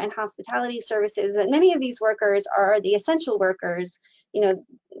 leisure and hospitality services. And many of these workers are the essential workers. You know,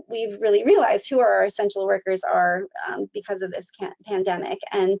 we've really realized who our essential workers are because of this pandemic.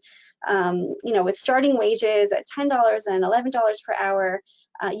 And, you know, with starting wages at $10 and $11 per hour,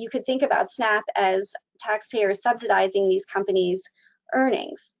 you could think about SNAP as taxpayers subsidizing these companies'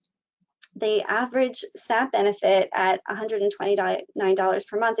 earnings. The average SNAP benefit at $129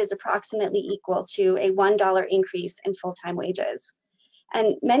 per month is approximately equal to a $1 increase in full-time wages.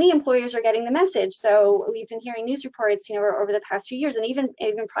 And many employers are getting the message. So we've been hearing news reports, you know, over the past few years, and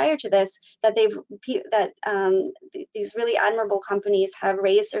even prior to this, that these really admirable companies have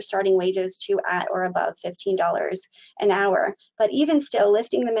raised their starting wages to at or above $15 an hour. But even still,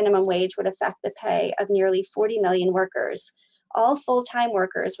 lifting the minimum wage would affect the pay of nearly 40 million workers. All full-time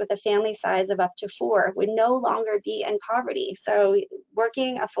workers with a family size of up to 4 would no longer be in poverty. So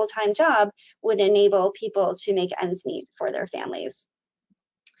working a full-time job would enable people to make ends meet for their families.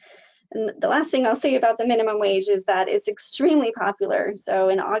 And the last thing I'll say about the minimum wage is that it's extremely popular. So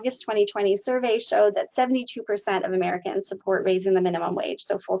in August 2020 survey showed that 72% of Americans support raising the minimum wage.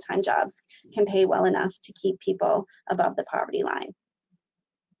 So full-time jobs can pay well enough to keep people above the poverty line.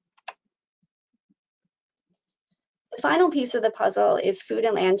 The final piece of the puzzle is food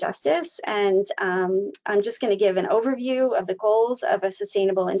and land justice, and I'm just going to give an overview of the goals of a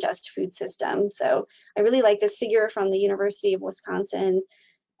sustainable and just food system. So I really like this figure from the University of Wisconsin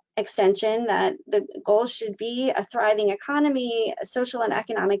Extension that the goal should be a thriving economy, social and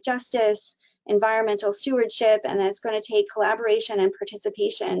economic justice, environmental stewardship, and it's going to take collaboration and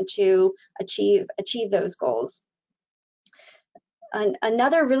participation to achieve those goals.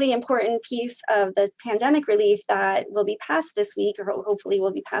 Another really important piece of the pandemic relief that will be passed this week, or hopefully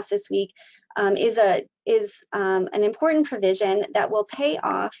will be passed this week, is an important provision that will pay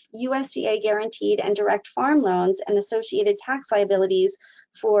off USDA guaranteed and direct farm loans and associated tax liabilities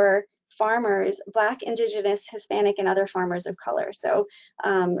for farmers, Black, Indigenous, Hispanic, and other farmers of color. So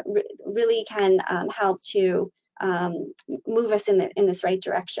really can help to move us in this right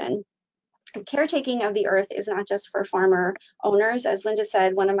direction. Caretaking of the earth is not just for farmer owners. As Linda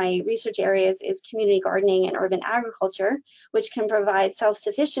said, one of my research areas is community gardening and urban agriculture, which can provide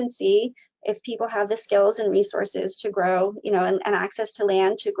self-sufficiency if people have the skills and resources to grow, you know, and access to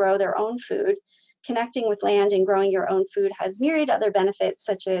land to grow their own food. Connecting with land and growing your own food has myriad other benefits,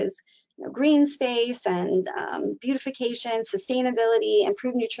 such as, you know, green space and beautification, sustainability,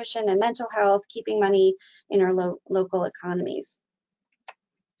 improved nutrition and mental health, keeping money in our local economies.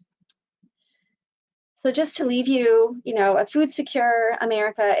 So just to leave you, you know, a food secure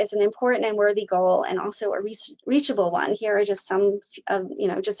America is an important and worthy goal, and also a reachable one. Here are just some of, you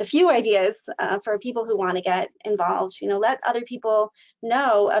know, just a few ideas for people who want to get involved. You know, let other people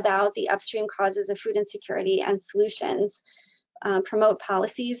know about the upstream causes of food insecurity and solutions. Promote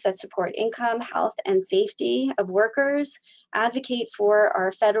policies that support income, health, and safety of workers. Advocate for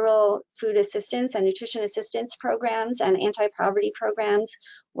our federal food assistance and nutrition assistance programs and anti-poverty programs.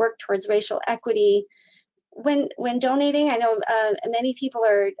 Work towards racial equity. When donating, I know many people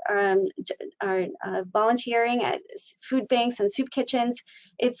are volunteering at food banks and soup kitchens.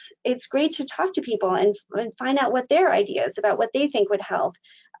 It's great to talk to people and find out what their ideas about what they think would help,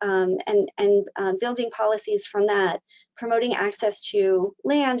 and building policies from that, promoting access to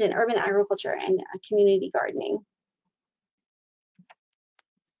land and urban agriculture and community gardening.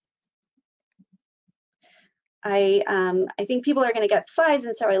 I think people are going to get slides,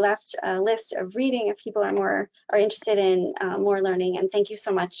 and so I left a list of reading if people are interested in more learning. And thank you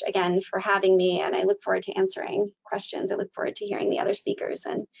so much again for having me, and I look forward to answering questions. I look forward to hearing the other speakers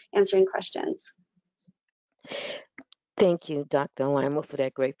and answering questions. Thank you, Dr. Alaimo, for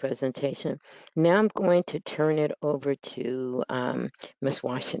that great presentation. Now I'm going to turn it over to Ms.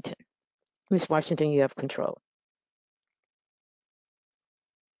 Washington. Ms. Washington, you have control.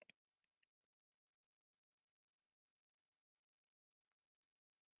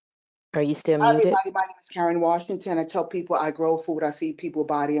 Are you still Hi, muted? everybody. My name is Karen Washington. I tell people I grow food, I feed people,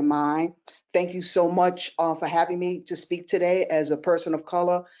 body and mind. Thank you so much for having me to speak today as a person of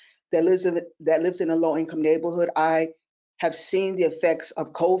color that lives in a low-income neighborhood. I have seen the effects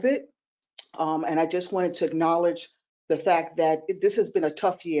of COVID, and I just wanted to acknowledge the fact that this has been a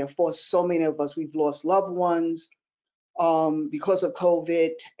tough year for so many of us. We've lost loved ones because of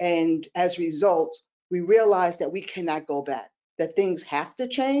COVID, and as a result, we realize that we cannot go back, that things have to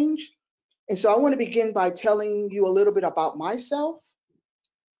change. And so I want to begin by telling you a little bit about myself.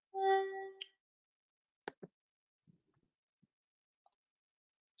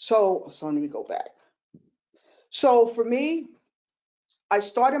 So let me go back. So for me, I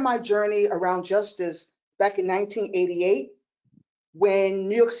started my journey around justice back in 1988 when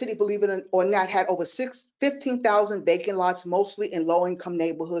New York City, believe it or not, had over 15,000 vacant lots, mostly in low-income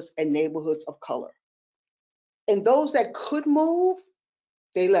neighborhoods and neighborhoods of color. And those that could move,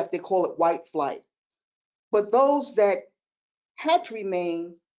 they left. They call it white flight. But those that had to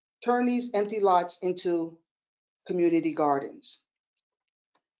remain turned these empty lots into community gardens.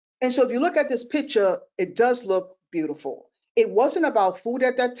 And so if you look at this picture, it does look beautiful. It wasn't about food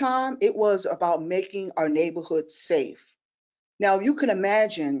at that time. It was about making our neighborhood safe. Now, you can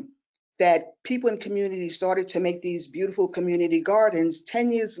imagine that people in communities started to make these beautiful community gardens.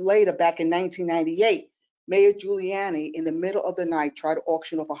 10 years later, back in 1998, Mayor Giuliani, in the middle of the night, tried to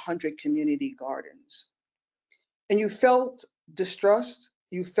auction off 100 community gardens. And you felt distrust,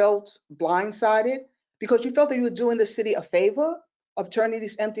 you felt blindsided, because you felt that you were doing the city a favor of turning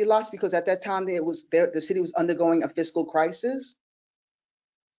these empty lots, because at that time the city was undergoing a fiscal crisis.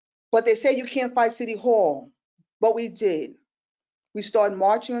 But they say you can't fight City Hall, but we did. We started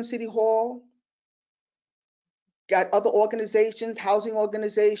marching on City Hall, got other organizations, housing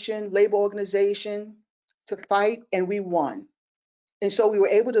organization, labor organization to fight, and we won. And so we were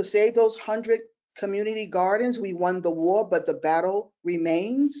able to save those 100 community gardens. We won the war, but the battle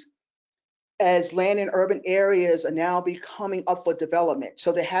remains as land in urban areas are now becoming up for development.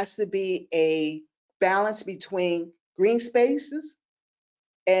 So there has to be a balance between green spaces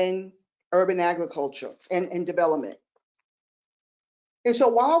and urban agriculture and development. And so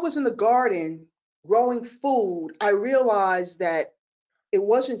while I was in the garden growing food, I realized that it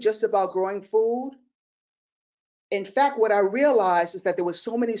wasn't just about growing food. In fact, what I realized is that there were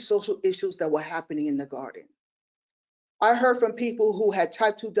so many social issues that were happening in the garden. I heard from people who had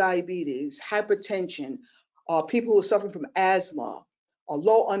type 2 diabetes, hypertension, people who were suffering from asthma,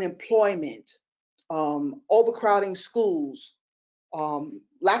 low unemployment, overcrowding schools,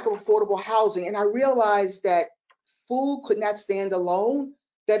 lack of affordable housing. And I realized that food could not stand alone,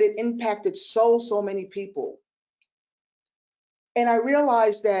 that it impacted so many people. And I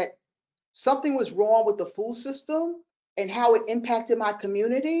realized that something was wrong with the food system and how it impacted my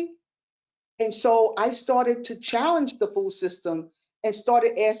community. And so I started to challenge the food system and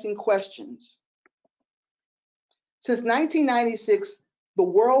started asking questions. Since 1996, the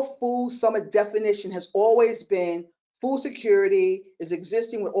World Food Summit definition has always been food security is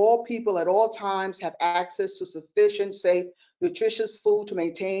existing with all people at all times have access to sufficient, safe, nutritious food to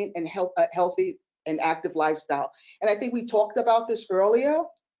maintain a healthy and active lifestyle. And I think we talked about this earlier,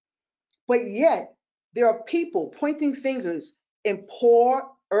 but yet there are people pointing fingers in poor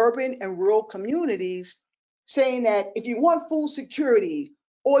urban and rural communities saying that if you want food security,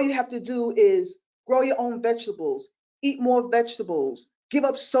 all you have to do is grow your own vegetables, eat more vegetables, give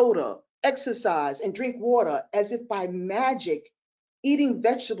up soda, exercise, and drink water, as if by magic, eating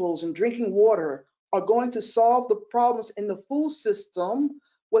vegetables and drinking water are going to solve the problems in the food system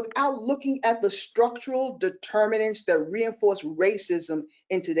without looking at the structural determinants that reinforce racism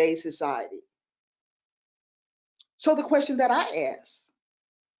in today's society. So the question that I ask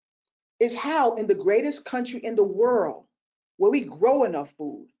is how in the greatest country in the world, where we grow enough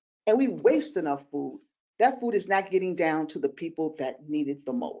food and we waste enough food, that food is not getting down to the people that need it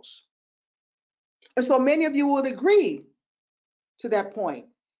the most. And so many of you would agree to that point.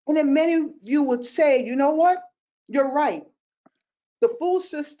 And then many of you would say, you know what? You're right. The food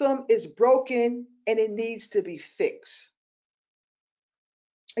system is broken and it needs to be fixed.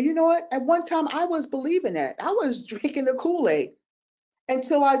 And you know what? At one time, I was believing that. I was drinking the Kool-Aid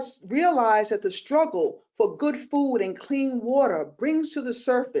until I realized that the struggle for good food and clean water brings to the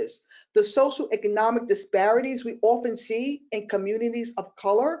surface the social economic disparities we often see in communities of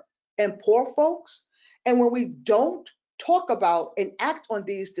color and poor folks. And when we don't talk about and act on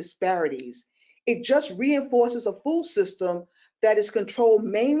these disparities, it just reinforces a food system that is controlled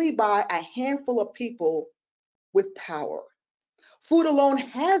mainly by a handful of people with power. Food alone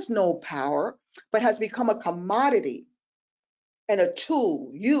has no power, but has become a commodity and a tool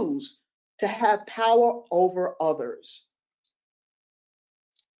used to have power over others.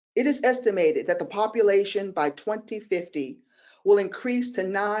 It is estimated that the population by 2050 will increase to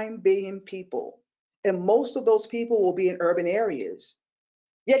 9 billion people, and most of those people will be in urban areas.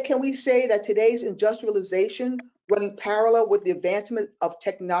 Yet, can we say that today's industrialization, running parallel with the advancement of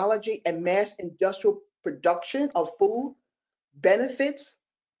technology and mass industrial production of food, benefits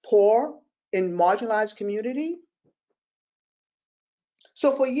poor and marginalized community?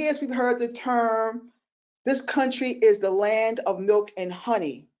 So for years, we've heard the term, this country is the land of milk and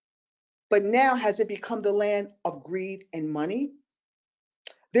honey. But now has it become the land of greed and money?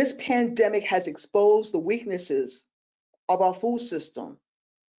 This pandemic has exposed the weaknesses of our food system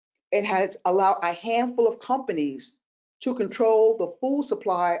and has allowed a handful of companies to control the food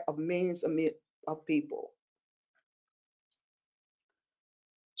supply of millions of people.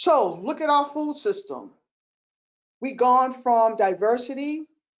 So look at our food system. We've gone from diversity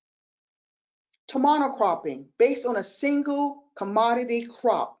to monocropping based on a single commodity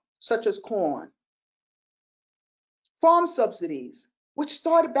crop, such as corn. Farm subsidies, which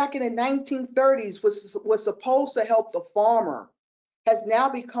started back in the 1930s, was supposed to help the farmer, has now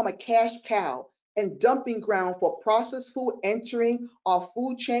become a cash cow and dumping ground for processed food entering our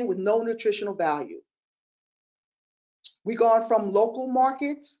food chain with no nutritional value. We've gone from local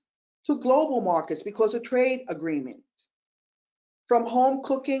markets to global markets because of trade agreements, from home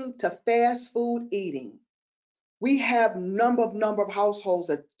cooking to fast food eating. We have number of households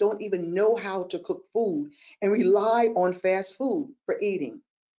that don't even know how to cook food and rely on fast food for eating.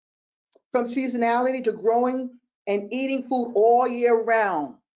 From seasonality to growing and eating food all year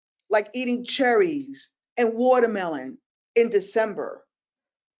round, like eating cherries and watermelon in December.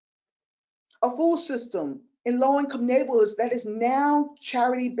 A food system in low-income neighborhoods that is now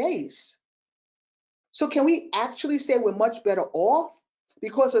charity-based. So can we actually say we're much better off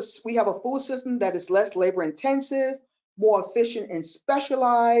because we have a food system that is less labor intensive, more efficient and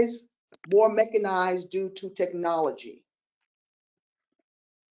specialized, more mechanized due to technology?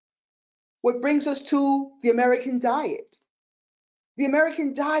 What brings us to the American diet. The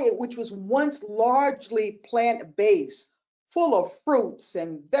American diet, which was once largely plant-based, full of fruits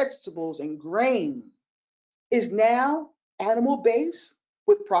and vegetables and grain, is now animal-based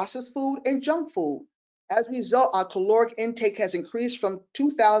with processed food and junk food. As a result, our caloric intake has increased from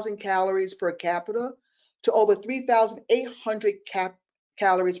 2,000 calories per capita to over 3,800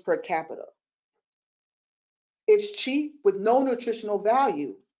 calories per capita. It's cheap with no nutritional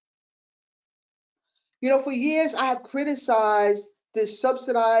value. For years I have criticized this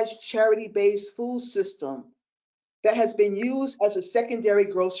subsidized charity-based food system that has been used as a secondary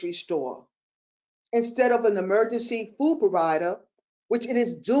grocery store instead of an emergency food provider, which it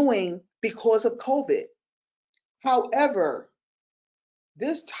is doing because of COVID. However,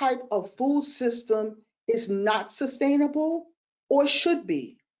 this type of food system is not sustainable or should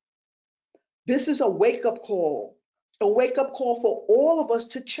be. This is a wake-up call for all of us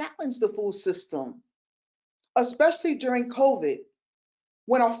to challenge the food system, especially during COVID,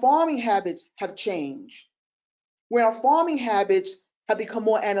 when our farming habits have changed, when our farming habits have become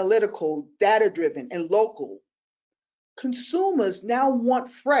more analytical, data-driven, and local. Consumers now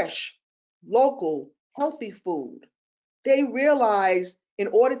want fresh, local, healthy food. They realize in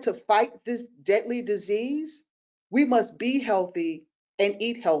order to fight this deadly disease, we must be healthy and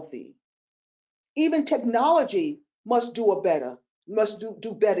eat healthy. Even technology must do better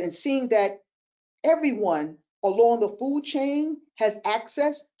in seeing that everyone along the food chain has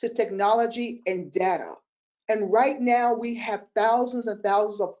access to technology and data. And right now, we have thousands and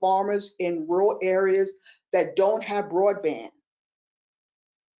thousands of farmers in rural areas that don't have broadband.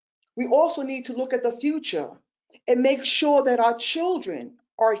 We also need to look at the future and make sure that our children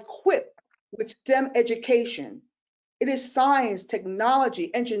are equipped with STEM education. It is science, technology,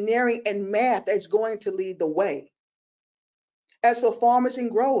 engineering, and math that's going to lead the way. As for farmers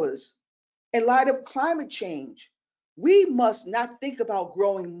and growers, in light of climate change, we must not think about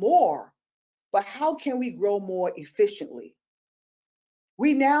growing more, but how can we grow more efficiently?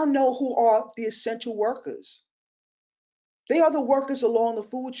 We now know who are the essential workers. They are the workers along the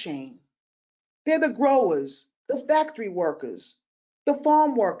food chain. They're the growers, the factory workers, the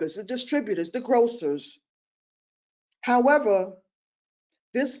farm workers, the distributors, the grocers. However,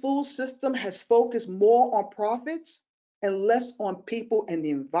 this food system has focused more on profits and less on people and the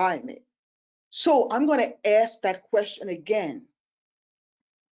environment. So I'm going to ask that question again.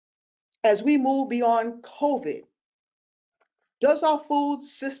 As we move beyond COVID, does our food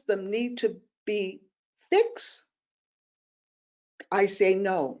system need to be fixed? I say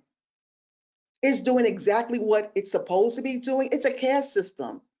no. It's doing exactly what it's supposed to be doing. It's a caste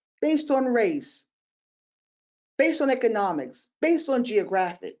system based on race, based on economics, based on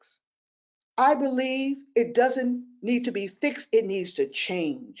geographics. I believe it doesn't need to be fixed, it needs to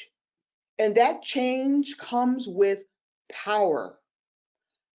change. And that change comes with power.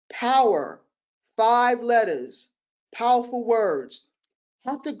 Power, 5 letters, powerful words,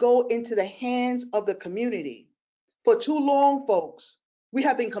 have to go into the hands of the community. For too long, folks, we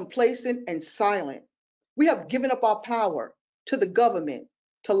have been complacent and silent. We have given up our power to the government,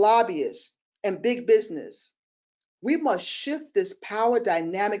 to lobbyists, and big business. We must shift this power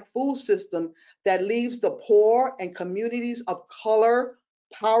dynamic food system that leaves the poor and communities of color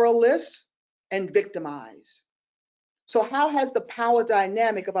powerless, and victimized. So how has the power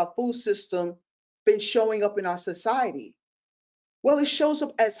dynamic of our food system been showing up in our society? Well, it shows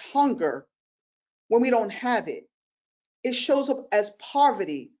up as hunger when we don't have it. It shows up as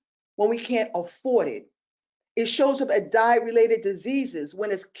poverty when we can't afford it. It shows up as diet-related diseases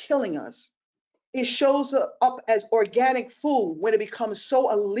when it's killing us. It shows up as organic food when it becomes so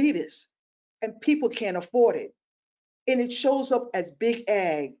elitist and people can't afford it. And it shows up as big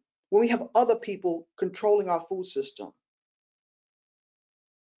ag when we have other people controlling our food system.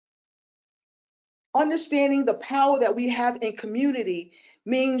 Understanding the power that we have in community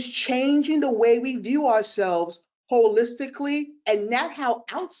means changing the way we view ourselves holistically and not how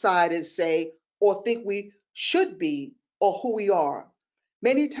outsiders say or think we should be or who we are.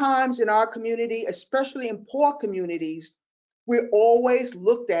 Many times in our community, especially in poor communities, we're always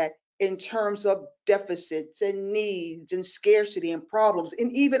looked at in terms of deficits and needs and scarcity and problems.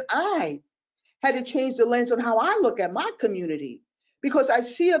 And even I had to change the lens on how I look at my community because I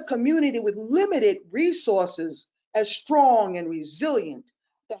see a community with limited resources as strong and resilient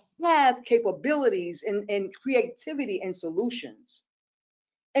that have capabilities and creativity and solutions.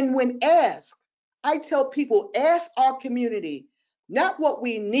 And when asked, I tell people, ask our community, not what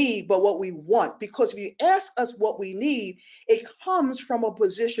we need, but what we want. Because if you ask us what we need, it comes from a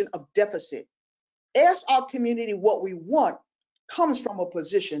position of deficit. Ask our community what we want comes from a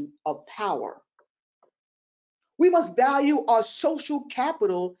position of power. We must value our social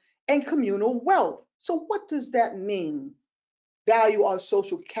capital and communal wealth. So, what does that mean? Value our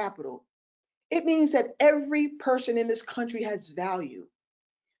social capital. It means that every person in this country has value.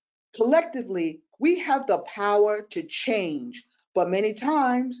 Collectively, we have the power to change, but many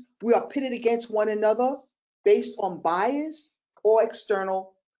times we are pitted against one another based on bias or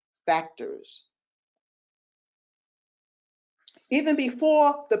external factors. Even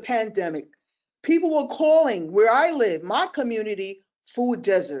before the pandemic, people were calling where I live, my community, food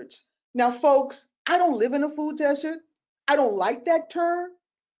deserts. Now, folks, I don't live in a food desert. I don't like that term.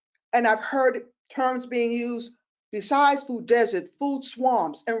 And I've heard terms being used besides food desert, food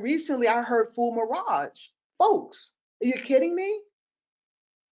swamps. And recently I heard food mirage. Folks, are you kidding me?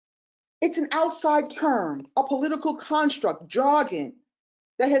 It's an outside term, a political construct, jargon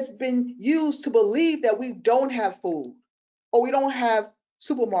that has been used to believe that we don't have food or we don't have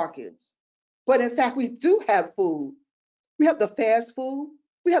supermarkets. But in fact, we do have food. We have the fast food,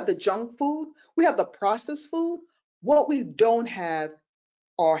 we have the junk food, we have the processed food. What we don't have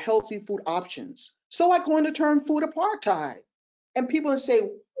are healthy food options. So I coined the term food apartheid. And people say,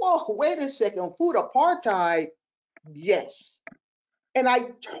 whoa, wait a second, food apartheid? Yes. And I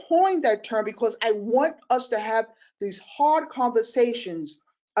coined that term because I want us to have these hard conversations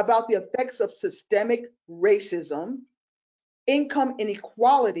about the effects of systemic racism, income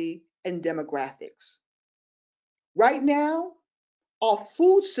inequality, and demographics. Right now, our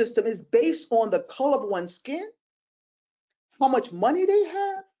food system is based on the color of one's skin, how much money they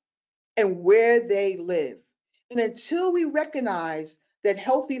have, and where they live. And until we recognize that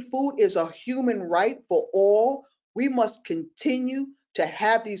healthy food is a human right for all, we must continue to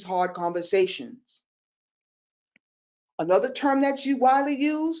have these hard conversations. Another term that's widely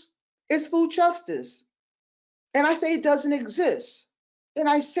used is food justice. And I say it doesn't exist. And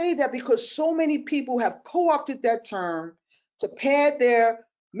I say that because so many people have co opted that term to pad their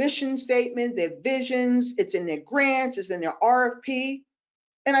mission statement, their visions, it's in their grants, it's in their RFP.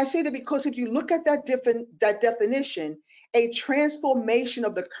 And I say that because if you look at that definition, a transformation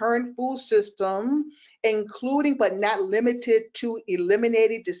of the current food system, including but not limited to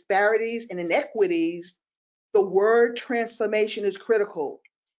eliminating disparities and inequities, the word transformation is critical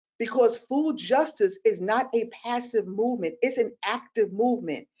because food justice is not a passive movement, it's an active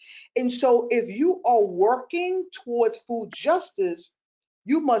movement. And so if you are working towards food justice,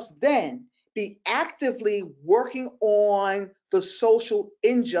 you must then be actively working on the social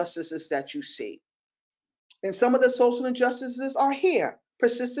injustices that you see. And some of the social injustices are here: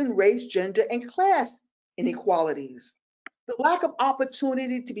 persistent race, gender, and class inequalities. The lack of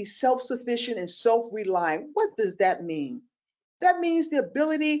opportunity to be self sufficient and self reliant. What does that mean? That means the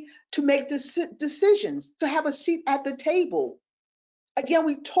ability to make decisions, to have a seat at the table. Again,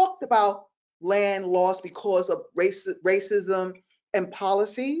 we talked about land loss because of racism and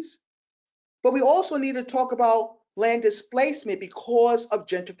policies, but we also need to talk about land displacement because of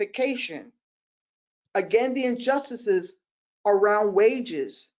gentrification. Again, the injustices around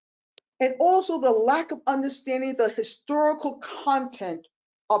wages, and also the lack of understanding the historical content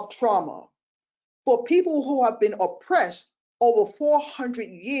of trauma. For people who have been oppressed over 400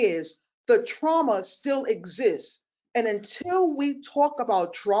 years, the trauma still exists. And until we talk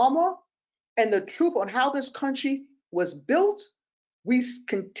about trauma and the truth on how this country was built, we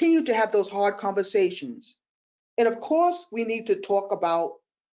continue to have those hard conversations. And of course, we need to talk about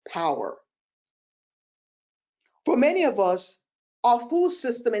power. For many of us, our food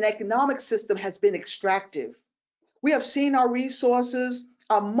system and economic system has been extractive. We have seen our resources,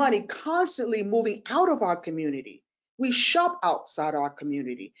 our money constantly moving out of our community. We shop outside our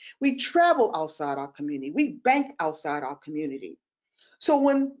community. We travel outside our community. We bank outside our community. So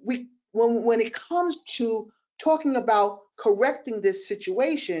when it comes to talking about correcting this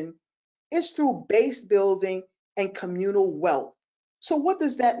situation, it's through base building and communal wealth. So what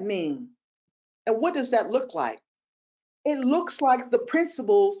does that mean? And what does that look like? It looks like the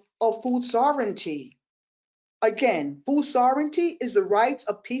principles of food sovereignty. Again, food sovereignty is the rights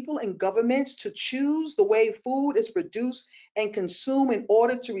of people and governments to choose the way food is produced and consumed in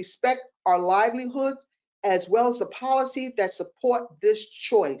order to respect our livelihoods, as well as the policies that support this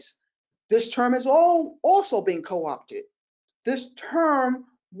choice. This term has also been co-opted. This term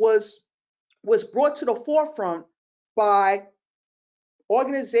was brought to the forefront by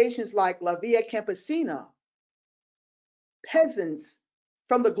organizations like La Via Campesina, peasants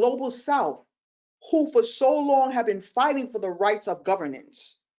from the global south who for so long have been fighting for the rights of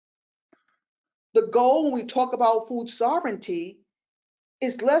governance. The goal when we talk about food sovereignty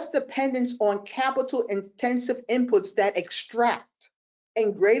is less dependence on capital intensive inputs that extract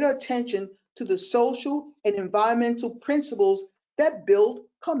and greater attention to the social and environmental principles that build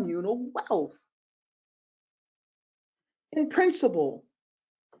communal wealth. In principle,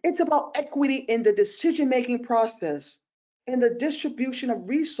 it's about equity in the decision-making process and the distribution of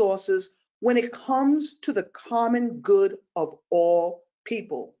resources when it comes to the common good of all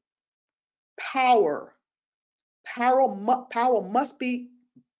people. Power. Power must be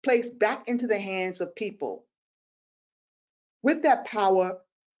placed back into the hands of people. With that power,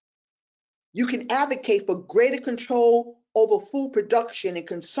 you can advocate for greater control over food production and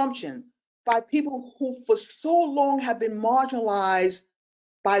consumption by people who for so long have been marginalized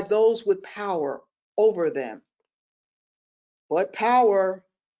by those with power over them. But power,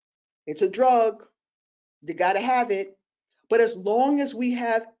 it's a drug. You got to have it. But as long as we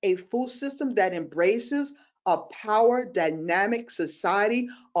have a food system that embraces a power dynamic society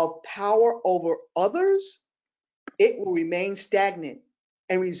of power over others, it will remain stagnant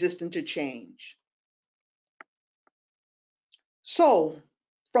and resistant to change. So,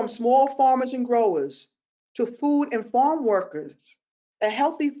 from small farmers and growers to food and farm workers, a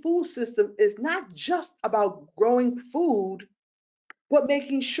healthy food system is not just about growing food, but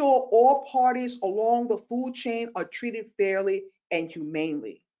making sure all parties along the food chain are treated fairly and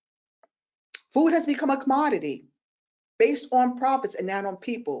humanely. Food has become a commodity based on profits and not on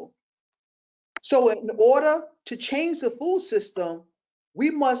people. So, in order to change the food system, we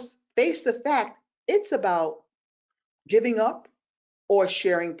must face the fact it's about giving up or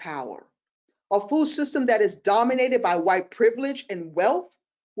sharing power. A food system that is dominated by white privilege and wealth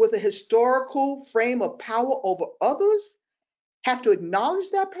with a historical frame of power over others have to acknowledge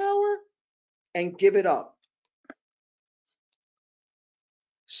that power and give it up.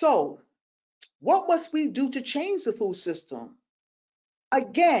 So, what must we do to change the food system?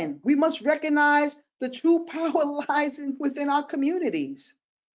 Again, we must recognize the true power lies within our communities.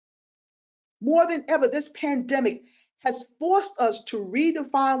 More than ever, this pandemic has forced us to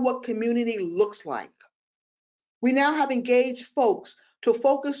redefine what community looks like. We now have engaged folks to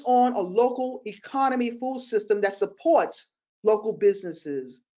focus on a local economy food system that supports local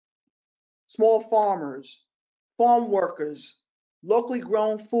businesses, small farmers, farm workers, locally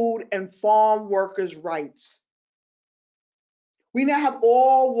grown food, and farm workers' rights. We now have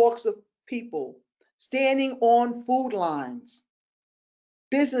all walks of people standing on food lines,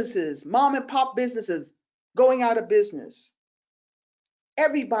 businesses, mom and pop businesses going out of business,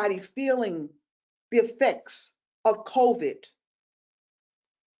 everybody feeling the effects of COVID.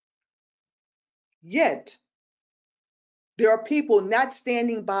 Yet, there are people not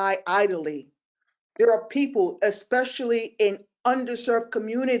standing by idly. There are people, especially in underserved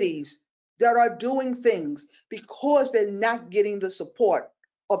communities, that are doing things because they're not getting the support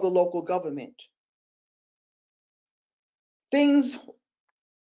of the local government. Things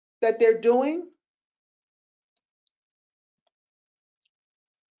that they're doing,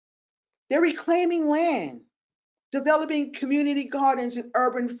 they're reclaiming land, developing community gardens and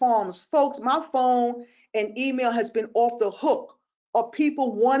urban farms. Folks, my phone and email has been off the hook of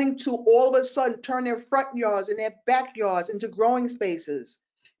people wanting to all of a sudden turn their front yards and their backyards into growing spaces.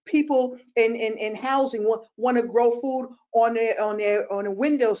 People in housing want to grow food on a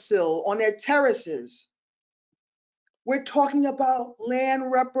windowsill, on their terraces. We're talking about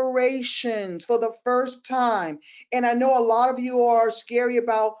land reparations for the first time. And I know a lot of you are scary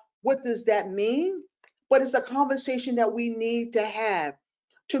about what does that mean, but it's a conversation that we need to have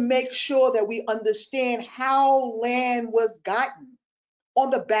to make sure that we understand how land was gotten on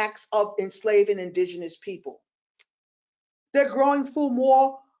the backs of enslaved and indigenous people. They're growing food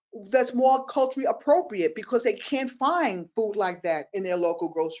more that's more culturally appropriate because they can't find food like that in their local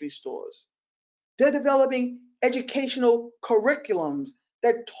grocery stores. They're developing educational curriculums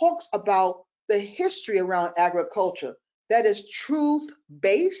that talks about the history around agriculture that is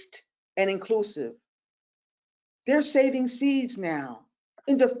truth-based and inclusive. They're saving seeds now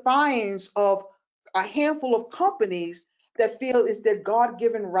in defiance of a handful of companies that feel it's their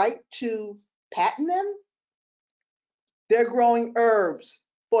God-given right to patent them. They're growing herbs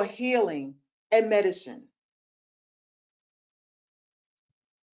for healing and medicine.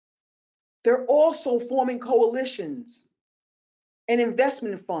 They're also forming coalitions and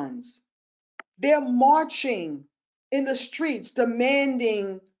investment funds. They're marching in the streets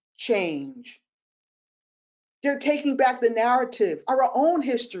demanding change. They're taking back the narrative, our own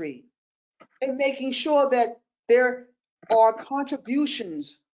history, and making sure that there are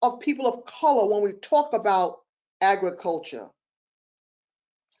contributions of people of color when we talk about agriculture.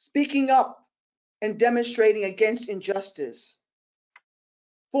 Speaking up and demonstrating against injustice,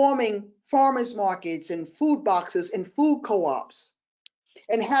 forming farmers markets and food boxes and food co-ops,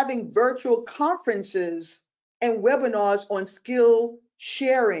 and having virtual conferences and webinars on skill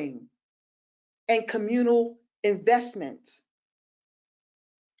sharing and communal investment,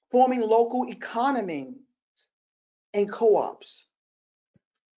 forming local economies and co-ops.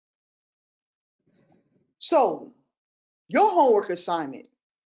 So, your homework assignment,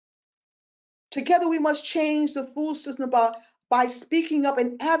 together we must change the food system by speaking up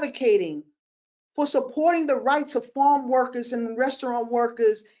and advocating for supporting the rights of farm workers and restaurant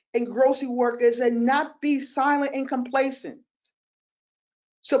workers and grocery workers and not be silent and complacent.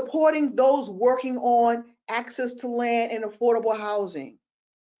 Supporting those working on access to land and affordable housing.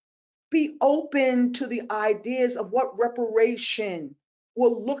 Be open to the ideas of what reparation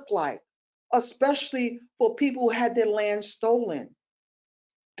will look like, especially for people who had their land stolen.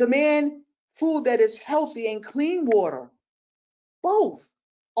 Demand food that is healthy and clean water. Both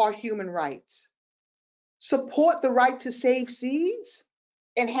are human rights. Support the right to save seeds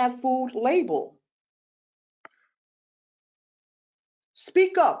and have food labeled.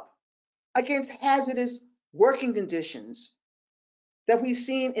 Speak up against hazardous working conditions that we've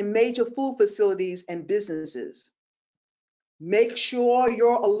seen in major food facilities and businesses. Make sure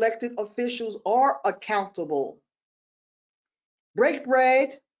your elected officials are accountable. Break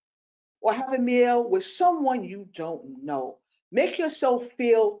bread or have a meal with someone you don't know. Make yourself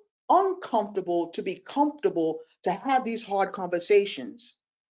feel uncomfortable to be comfortable to have these hard conversations.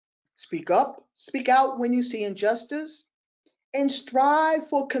 Speak up, speak out when you see injustice, and strive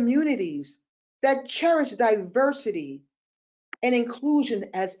for communities that cherish diversity and inclusion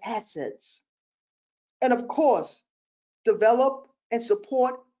as assets. And of course, develop and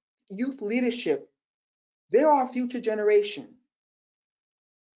support youth leadership. They're our future generation.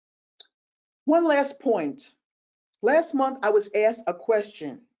 One last point. Last month, I was asked a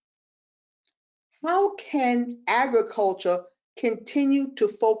question. How can agriculture continue to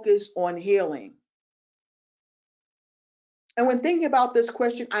focus on healing? And when thinking about this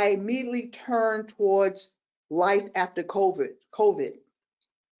question, I immediately turned towards life after COVID.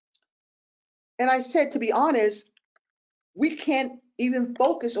 And I said, to be honest, we can't even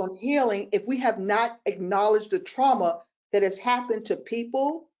focus on healing if we have not acknowledged the trauma that has happened to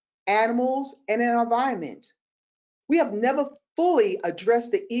people, animals, and an environment. We have never fully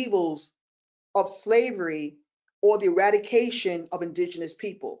addressed the evils of slavery or the eradication of indigenous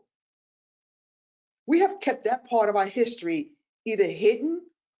people. We have kept that part of our history either hidden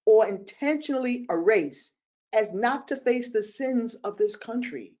or intentionally erased as not to face the sins of this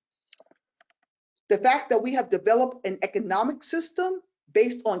country. The fact that we have developed an economic system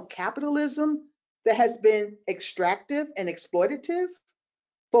based on capitalism that has been extractive and exploitative,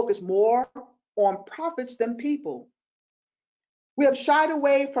 focused more on profits than people. We have shied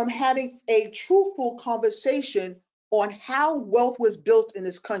away from having a truthful conversation on how wealth was built in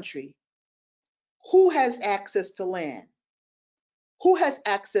this country. Who has access to land? Who has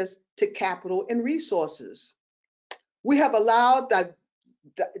access to capital and resources? We have allowed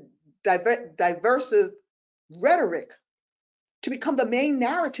diverse rhetoric to become the main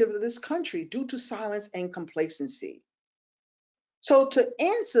narrative of this country due to silence and complacency. So, to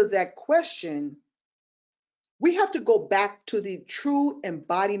answer that question, we have to go back to the true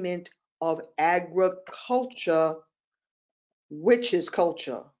embodiment of agriculture which is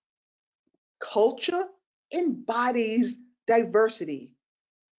culture. Culture embodies diversity.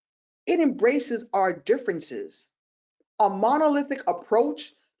 It embraces our differences. A monolithic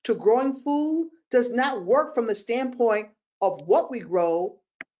approach to growing food does not work from the standpoint of what we grow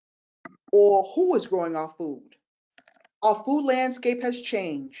or who is growing our food. Our food landscape has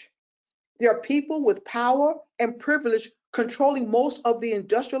changed. There are people with power and privilege controlling most of the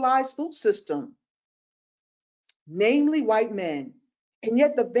industrialized food system, namely white men. And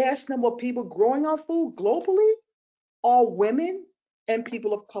yet, the vast number of people growing our food globally are women and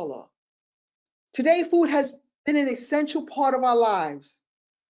people of color. Today, food has been an essential part of our lives.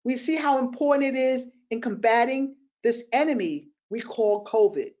 We see how important it is in combating this enemy we call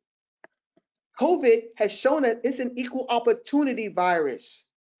COVID. COVID has shown that it's an equal opportunity virus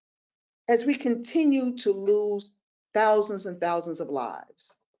as we continue to lose thousands and thousands of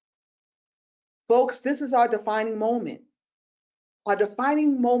lives. Folks, this is our defining moment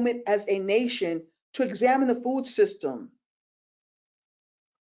as a nation to examine the food system.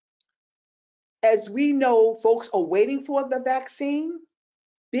 As we know, folks are waiting for the vaccine.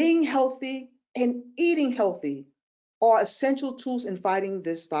 Being healthy and eating healthy are essential tools in fighting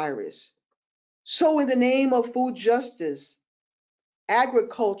this virus. So, in the name of food justice,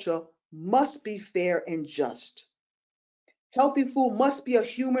 agriculture must be fair and just. Healthy food must be a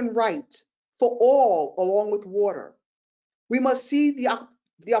human right for all, along with water. We must see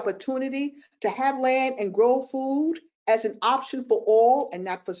the opportunity to have land and grow food as an option for all and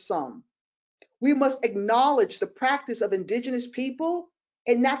not for some. We must acknowledge the practice of indigenous people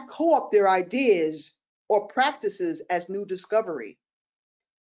and not co-opt their ideas or practices as new discovery.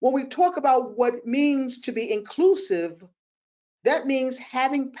 When we talk about what it means to be inclusive, that means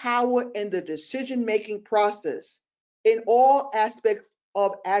having power in the decision-making process in all aspects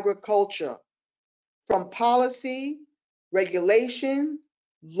of agriculture, from policy, regulation,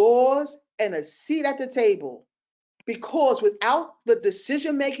 laws, and a seat at the table. Because without the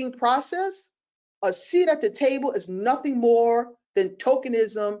decision-making process, a seat at the table is nothing more than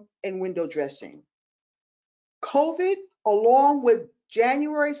tokenism and window dressing. COVID, along with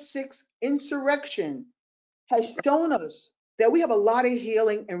January 6th insurrection, has shown us that we have a lot of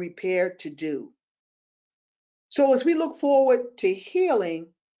healing and repair to do. So as we look forward to healing,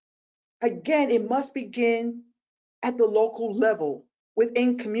 again, it must begin at the local level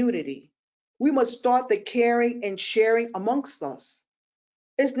within community. We must start the caring and sharing amongst us.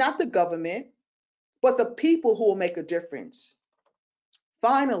 It's not the government, but the people who will make a difference.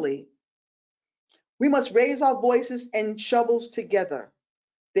 Finally, we must raise our voices and shovels together.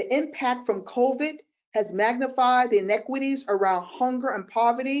 The impact from COVID has magnified the inequities around hunger and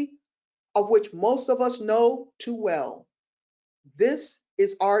poverty, of which most of us know too well. This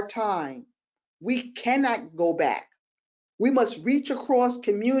is our time. We cannot go back. We must reach across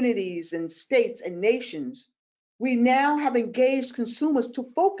communities and states and nations. We now have engaged consumers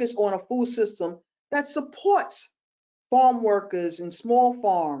to focus on a food system that supports farm workers and small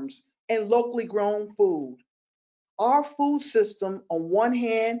farms and locally grown food. Our food system, on one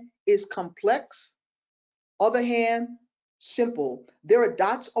hand, is complex, other hand, simple. There are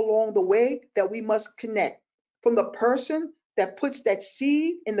dots along the way that we must connect, from the person that puts that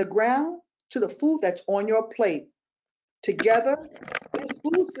seed in the ground to the food that's on your plate. Together, this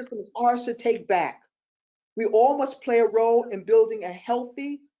food system is ours to take back. We all must play a role in building a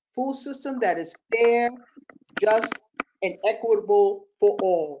healthy food system that is fair, just, and equitable for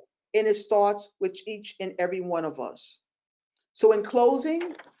all. And it starts with each and every one of us. So, in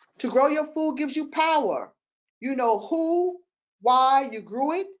closing, to grow your food gives you power. You know who, why you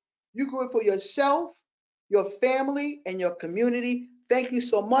grew it. You grew it for yourself, your family, and your community. Thank you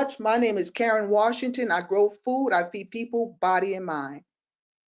so much. My name is Karen Washington. I grow food, I feed people, body, and mind.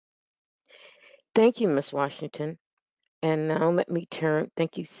 Thank you, Ms. Washington. And now let me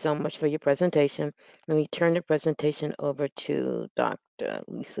thank you so much for your presentation. Let me turn the presentation over to Dr.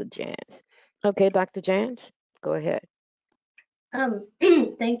 Lisa Jahns. Okay, Dr. Jahns, go ahead.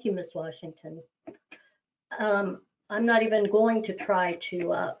 Thank you, Ms. Washington. I'm not even going to try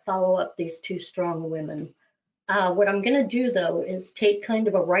to follow up these two strong women. What I'm going to do, though, is take kind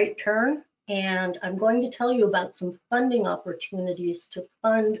of a right turn, and I'm going to tell you about some funding opportunities to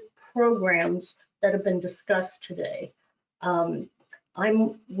fund programs that have been discussed today. I'm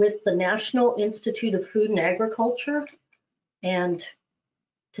with the National Institute of Food and Agriculture, and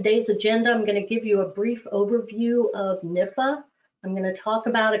today's agenda, I'm going to give you a brief overview of NIFA. I'm going to talk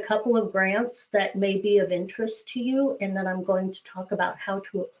about a couple of grants that may be of interest to you, and then I'm going to talk about how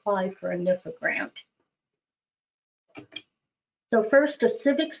to apply for a NIFA grant. So first, a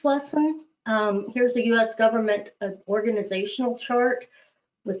civics lesson. Here's the US government organizational chart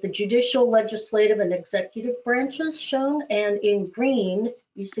with the judicial, legislative, and executive branches shown. And in green,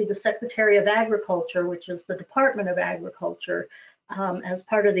 you see the Secretary of Agriculture, which is the Department of Agriculture, as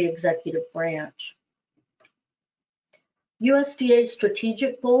part of the executive branch. USDA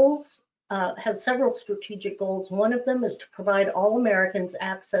strategic goals has several strategic goals. One of them is to provide all Americans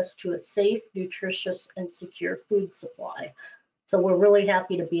access to a safe, nutritious, and secure food supply. So we're really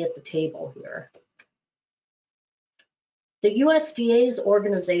happy to be at the table here. The USDA's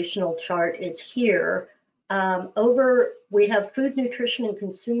organizational chart is here. We have Food, Nutrition, and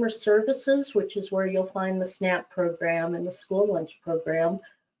Consumer Services, which is where you'll find the SNAP program and the school lunch program.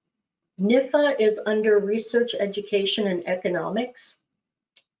 NIFA is under Research, Education, and Economics.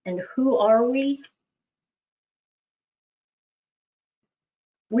 And who are we?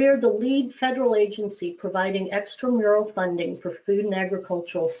 We are the lead federal agency providing extramural funding for food and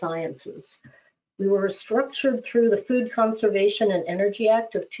agricultural sciences. We were structured through the Food Conservation and Energy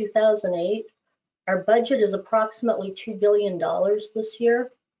Act of 2008. Our budget is approximately $2 billion this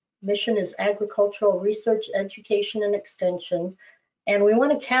year. Mission is agricultural research, education, and extension. And we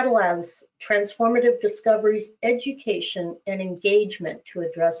want to catalyze transformative discoveries, education, and engagement to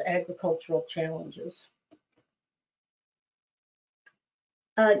address agricultural challenges.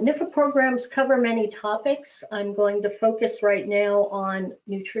 NIFA programs cover many topics. I'm going to focus right now on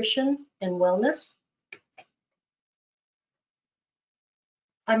nutrition and wellness.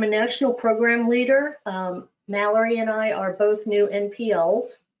 I'm a national program leader. Mallory and I are both new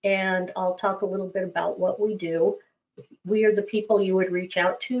NPLs, and I'll talk a little bit about what we do. We are the people you would reach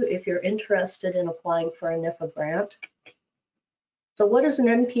out to if you're interested in applying for a NIFA grant. So what does an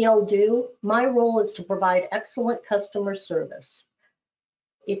NPL do? My role is to provide excellent customer service.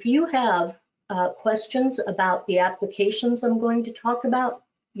 If you have questions about the applications I'm going to talk about,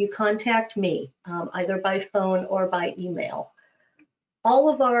 you contact me either by phone or by email. All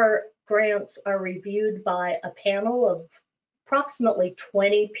of our grants are reviewed by a panel of approximately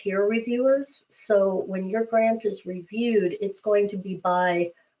 20 peer reviewers. So when your grant is reviewed, it's going to be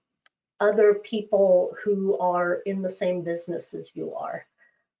by other people who are in the same business as you are.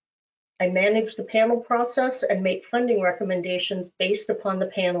 I manage the panel process and make funding recommendations based upon the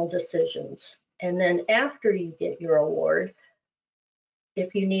panel decisions. And then after you get your award,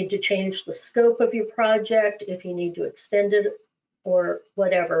 if you need to change the scope of your project, if you need to extend it or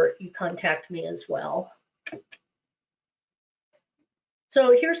whatever, you contact me as well.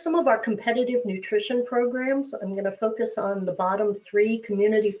 So here's some of our competitive nutrition programs. I'm going to focus on the bottom 3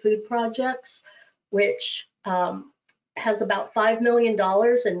 community food projects, which has about $5 million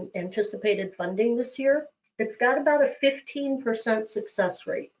in anticipated funding this year. It's got about a 15% success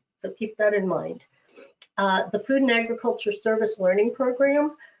rate, so keep that in mind. The Food and Agriculture Service Learning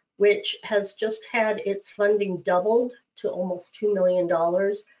Program, which has just had its funding doubled to almost $2 million.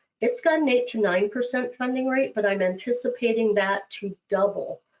 It's got an 8 to 9% funding rate, but I'm anticipating that to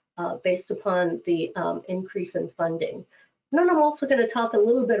double based upon the increase in funding. And then I'm also going to talk a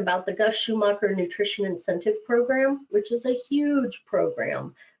little bit about the Gus Schumacher Nutrition Incentive Program, which is a huge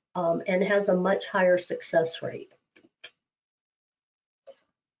program and has a much higher success rate.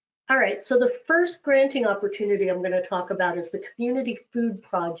 All right, so the first granting opportunity I'm going to talk about is the Community Food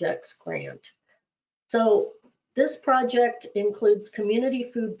Projects Grant. So this project includes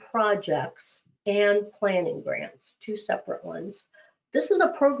community food projects and planning grants, 2 separate ones. This is a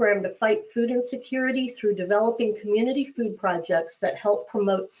program to fight food insecurity through developing community food projects that help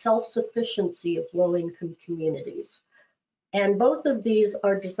promote self-sufficiency of low-income communities. And both of these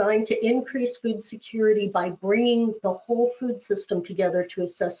are designed to increase food security by bringing the whole food system together to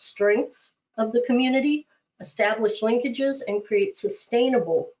assess strengths of the community, establish linkages, and create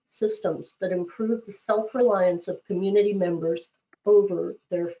sustainable systems that improve the self-reliance of community members over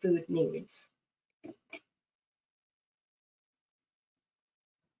their food needs.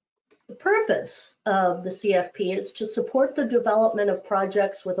 The purpose of the CFP is to support the development of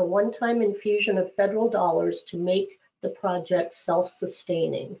projects with a one-time infusion of federal dollars to make the project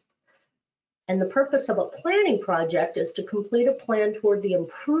self-sustaining. And the purpose of a planning project is to complete a plan toward the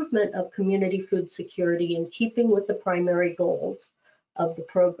improvement of community food security in keeping with the primary goals of the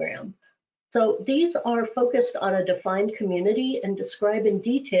program. So these are focused on a defined community and describe in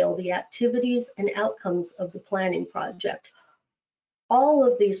detail the activities and outcomes of the planning project. All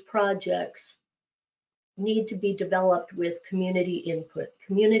of these projects need to be developed with community input.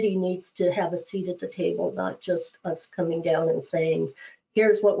 Community needs to have a seat at the table, not just us coming down and saying,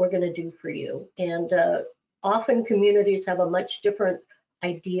 here's what we're going to do for you. And often communities have a much different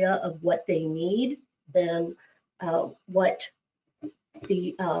idea of what they need than what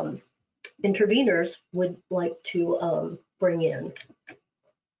the interveners would like to bring in.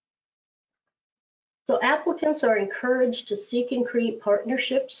 So applicants are encouraged to seek and create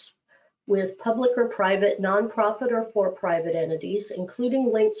partnerships with public or private, nonprofit or for-profit entities,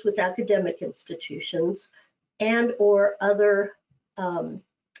 including links with academic institutions and or other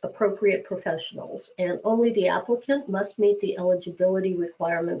appropriate professionals. And only the applicant must meet the eligibility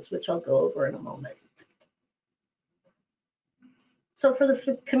requirements, which I'll go over in a moment. So for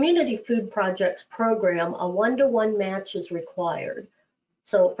the Community Food Projects program, a one-to-one match is required.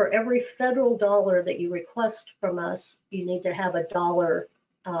 So for every federal dollar that you request from us, you need to have a dollar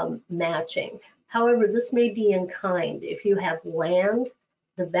matching. However, this may be in kind. If you have land,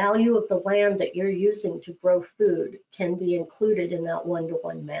 the value of the land that you're using to grow food can be included in that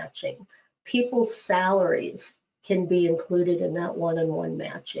one-to-one matching. People's salaries can be included in that one-on-one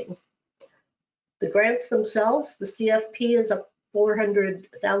matching. The grants themselves, the CFP is up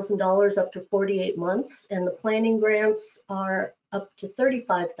 $400,000 up to 48 months, and the planning grants are up to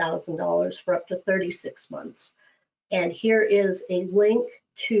 $35,000 for up to 36 months. And here is a link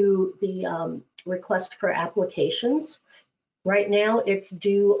to the request for applications. Right now, it's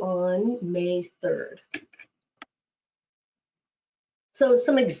due on May 3rd. So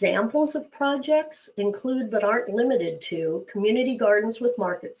some examples of projects include, but aren't limited to, community gardens with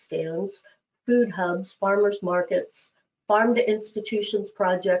market stands, food hubs, farmers markets, farm to institutions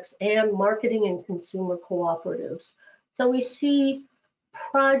projects, and marketing and consumer cooperatives. So we see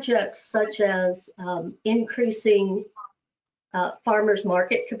projects such as increasing farmers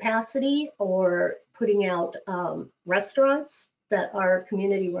market capacity or putting out restaurants that are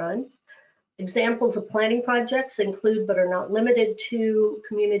community run. Examples of planning projects include, but are not limited to,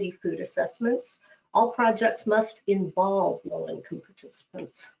 community food assessments. All projects must involve low-income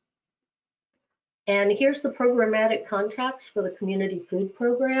participants. And here's the programmatic contacts for the Community Food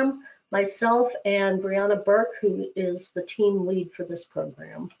Program. Myself and Brianna Burke, who is the team lead for this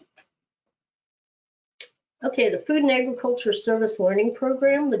program. Okay, the Food and Agriculture Service Learning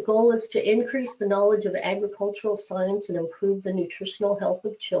Program. The goal is to increase the knowledge of agricultural science and improve the nutritional health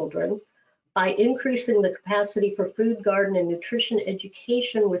of children by increasing the capacity for food, garden, and nutrition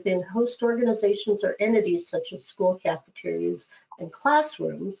education within host organizations or entities such as school cafeterias and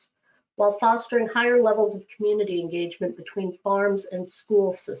classrooms, while fostering higher levels of community engagement between farms and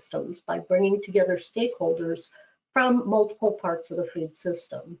school systems by bringing together stakeholders from multiple parts of the food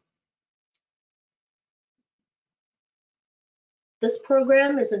system. This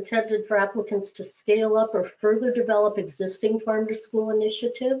program is intended for applicants to scale up or further develop existing farm-to-school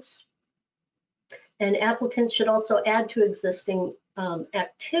initiatives. And applicants should also add to existing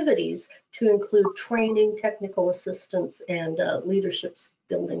activities to include training, technical assistance, and leadership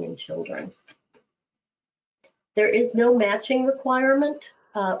building in children. There is no matching requirement.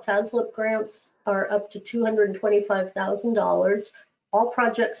 FASLIP grants are up to $225,000. All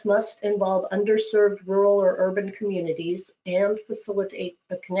projects must involve underserved rural or urban communities and facilitate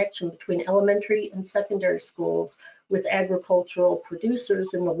a connection between elementary and secondary schools with agricultural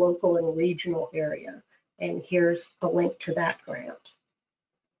producers in the local and regional area. And here's a link to that grant.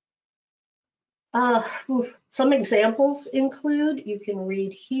 Some examples include, you can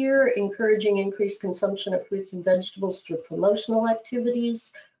read here, encouraging increased consumption of fruits and vegetables through promotional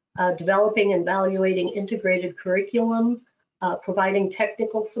activities, developing and evaluating integrated curriculum, providing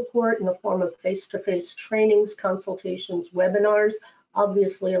technical support in the form of face-to-face trainings, consultations, webinars.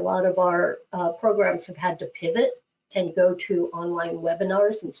 Obviously, a lot of our programs have had to pivot and go to online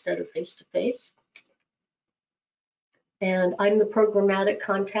webinars instead of face-to-face. And I'm the programmatic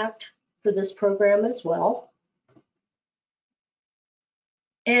contact for this program as well.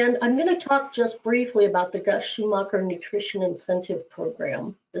 And I'm going to talk just briefly about the Gus Schumacher Nutrition Incentive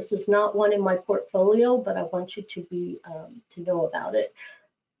Program. This is not one in my portfolio, but I want you to know about it.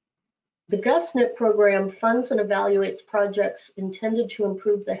 The GusNIP program funds and evaluates projects intended to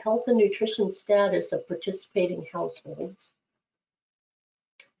improve the health and nutrition status of participating households.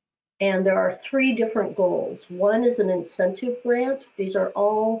 And there are 3 different goals. One is an incentive grant. These are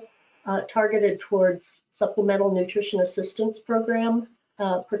all targeted towards supplemental nutrition assistance program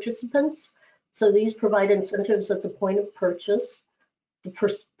participants. So these provide incentives at the point of purchase.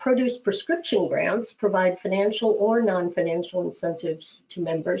 The produce prescription grants provide financial or non-financial incentives to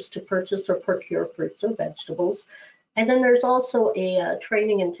members to purchase or procure fruits or vegetables. And then there's also a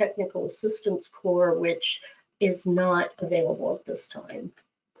training and technical assistance core, which is not available at this time.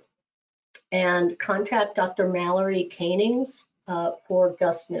 And contact Dr. Mallory Canings for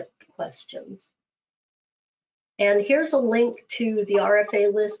GusNIP questions. And here's a link to the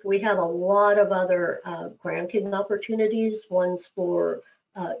RFA list. We have a lot of other granting opportunities, ones for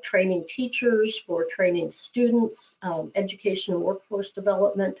training teachers, for training students, education and workforce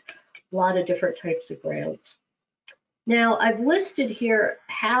development, a lot of different types of grants. Now, I've listed here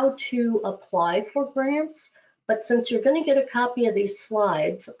how to apply for grants, but since you're going to get a copy of these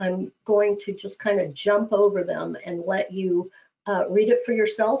slides, I'm going to just kind of jump over them and let you read it for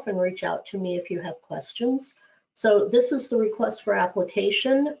yourself and reach out to me if you have questions. So this is the request for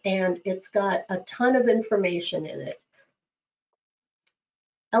application, and it's got a ton of information in it.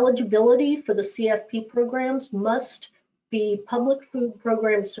 Eligibility for the CFP programs must be public food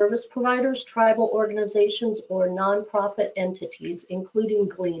program service providers, tribal organizations, or nonprofit entities, including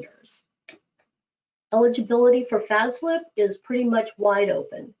gleaners. Eligibility for FASLIP is pretty much wide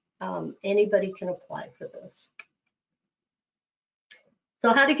open. Anybody can apply for this.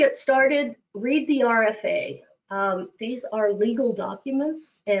 So how to get started? Read the RFA. These are legal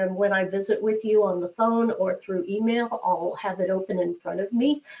documents, and when I visit with you on the phone or through email, I'll have it open in front of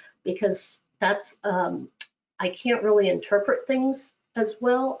me, because that's, I can't really interpret things as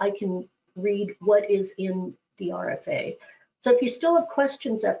well. I can read what is in the RFA. So if you still have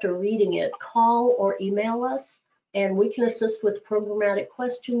questions after reading it, call or email us, and we can assist with programmatic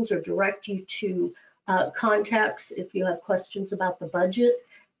questions or direct you to contacts if you have questions about the budget.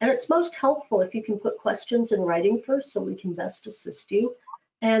 And it's most helpful if you can put questions in writing first so we can best assist you.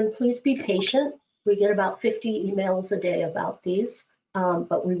 And please be patient. We get about 50 emails a day about these,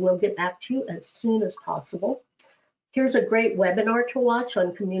 but we will get back to you as soon as possible. Here's a great webinar to watch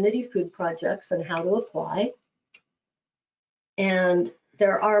on community food projects and how to apply. And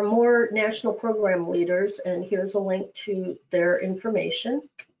there are more national program leaders, and here's a link to their information.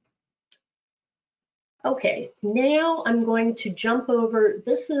 Okay, now I'm going to jump over.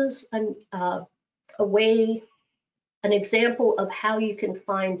 This is an example of how you can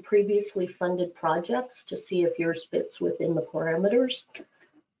find previously funded projects to see if yours fits within the parameters.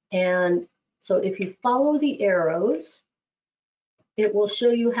 And so if you follow the arrows, it will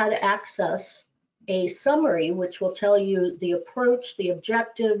show you how to access a summary, which will tell you the approach, the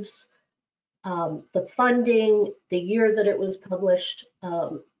objectives, the funding, the year that it was published,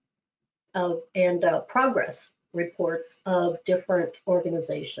 and progress reports of different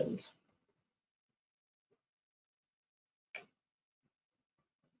organizations.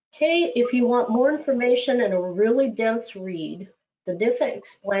 Okay, if you want more information and a really dense read, the NIFA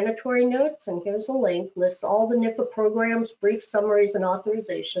explanatory notes, and here's a link, lists all the NIFA programs, brief summaries and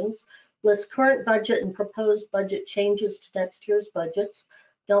authorizations, lists current budget and proposed budget changes to next year's budgets.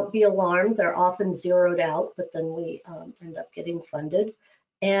 Don't be alarmed, they're often zeroed out, but then we end up getting funded.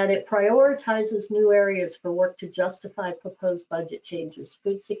 And it prioritizes new areas for work to justify proposed budget changes.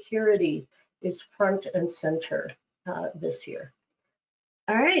 Food security is front and center this year.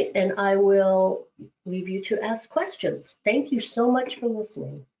 All right, and I will leave you to ask questions. Thank you so much for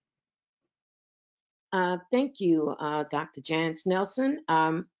listening. Thank you, Dr. Jahns Nelson.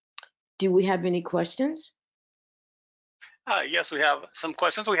 Do we have any questions? Yes, we have some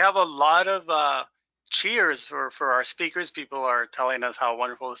questions. We have a lot of cheers for our speakers. People are telling us how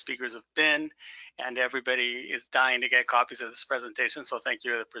wonderful the speakers have been, and everybody is dying to get copies of this presentation. So thank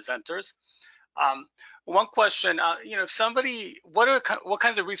you to the presenters. One question, if somebody, what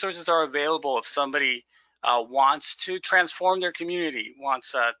kinds of resources are available if somebody wants to transform their community,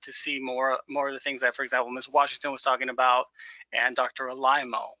 wants to see more of the things that, for example, Ms. Washington was talking about and Dr.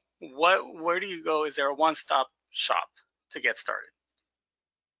 Alaimo? Where do you go? Is there a one-stop shop to get started?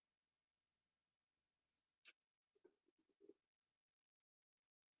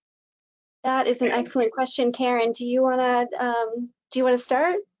 That is an excellent question, Karen. Do you want to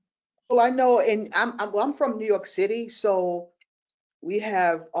start? Well, I know, and I'm from New York City, so we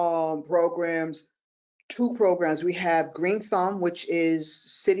have programs, two programs. We have Green Thumb, which is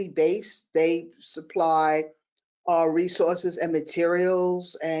city-based. They supply resources and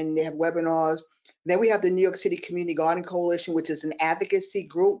materials, and they have webinars. Then we have the New York City Community Garden Coalition, which is an advocacy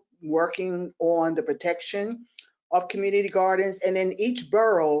group working on the protection of community gardens. And then each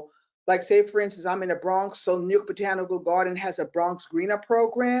borough, like say for instance, I'm in the Bronx, so New York Botanical Garden has a Bronx Greener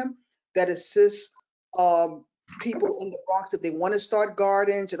program that assists people in the Bronx if they want to start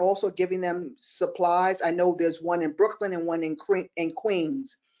gardens, and also giving them supplies. I know there's one in Brooklyn and one in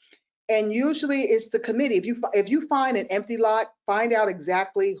Queens. And usually it's the committee. If you find an empty lot, find out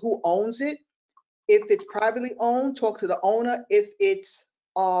exactly who owns it. If it's privately owned, talk to the owner. If it's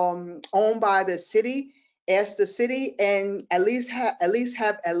owned by the city, ask the city, and at least have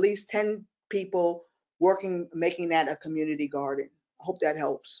at least 10 people working, making that a community garden. I hope that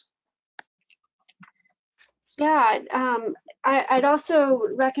helps. Yeah, I'd also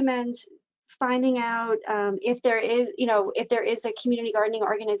recommend finding out if there is, if there is a community gardening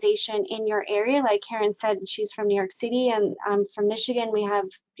organization in your area. Like Karen said, she's from New York City, and I'm from Michigan. We have,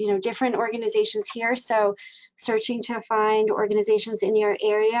 different organizations here. So searching to find organizations in your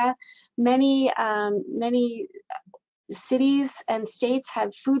area. Many cities and states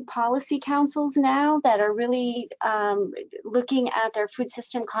have food policy councils now that are really looking at their food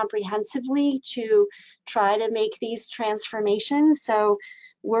system comprehensively to try to make these transformations. So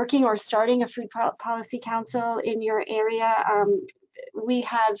working or starting a food policy council in your area. We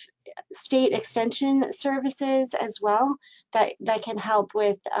have state extension services as well that can help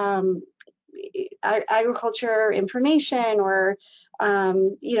with agriculture information, or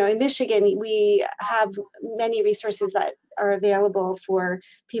in Michigan, we have many resources that are available for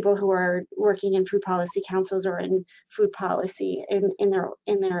people who are working in food policy councils or in food policy in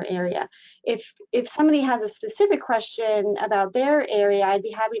their area. If somebody has a specific question about their area, I'd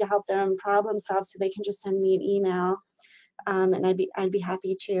be happy to help them problem solve, so they can just send me an email, and I'd be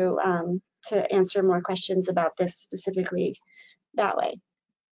happy to answer more questions about this specifically that way.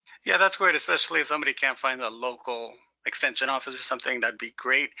 Yeah, that's great, especially if somebody can't find a local extension office or something. That'd be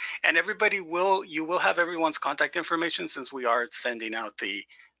great. And you will have everyone's contact information, since we are sending out the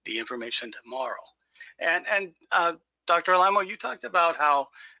information tomorrow. And Dr. Alaimo, you talked about how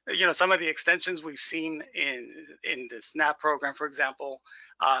some of the extensions we've seen in the SNAP program, for example,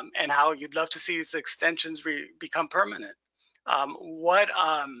 and how you'd love to see these extensions become permanent. What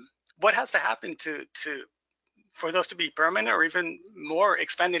has to happen for those to be permanent, or even more,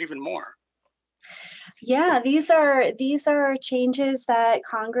 expanded even more? Yeah, these are changes that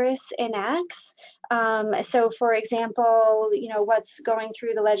Congress enacts. So, for example, what's going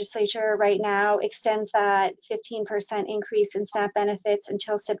through the legislature right now extends that 15% increase in SNAP benefits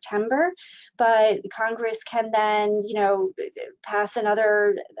until September, but Congress can then, pass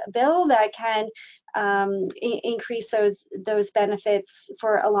another bill that can increase those benefits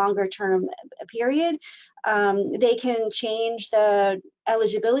for a longer term period. They can change the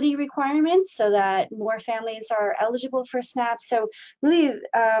eligibility requirements so that more families are eligible for SNAP. So really,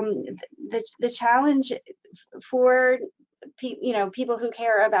 the challenge for people who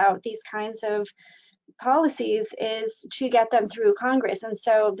care about these kinds of policies is to get them through Congress. And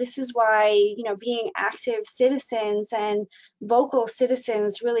so this is why, being active citizens and vocal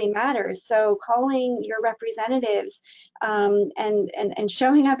citizens really matters. So calling your representatives and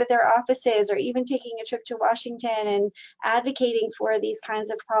showing up at their offices, or even taking a trip to Washington and advocating for these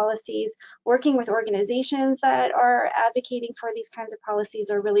kinds of policies, working with organizations that are advocating for these kinds of policies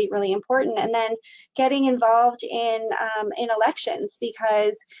are really, really important. And then getting involved in elections,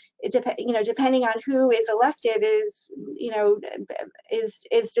 because depending on who is elected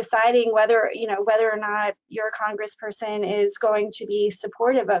is deciding whether or not your congressperson is going to be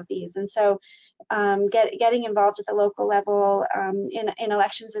supportive of these. And so getting involved at the local level in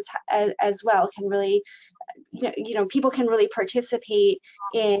elections as well can really, people can really participate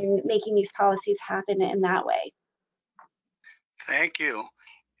in making these policies happen in that way. Thank you.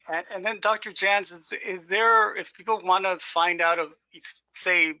 And then Dr. Jahns, is there, if people want to find out of,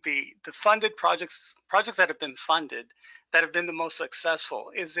 say, the funded projects that have been funded, that have been the most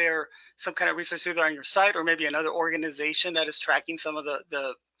successful, is there some kind of research either on your site or maybe another organization that is tracking some of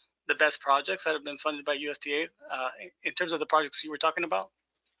the best projects that have been funded by USDA in terms of the projects you were talking about?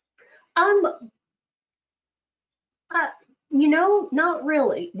 Not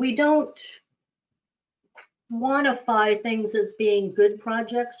really. We don't quantify things as being good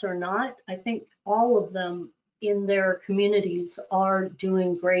projects or not. I think all of them in their communities are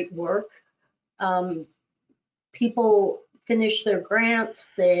doing great work. People finish their grants,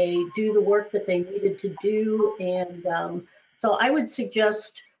 they do the work that they needed to do, and so I would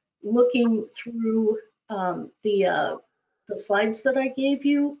suggest looking through the slides that I gave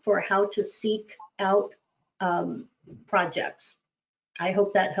you for how to seek out projects. I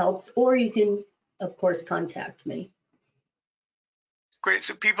hope that helps, or you can, of course, contact me. Great.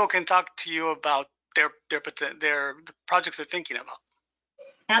 So people can talk to you about the projects they're thinking about.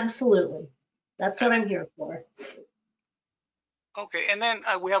 Absolutely. That's what I'm here for. Okay. And then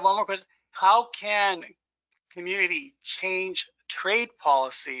we have one more question. How can community change trade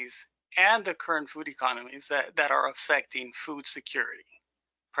policies and the current food economies that are affecting food security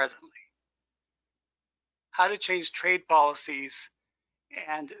presently? How to change trade policies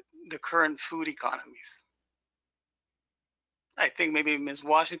and the current food economies. I think maybe Ms.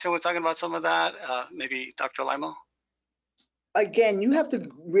 Washington was talking about some of that, maybe Dr. Alaimo. Again, you have to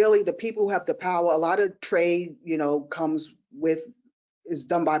really, the people who have the power, a lot of trade, is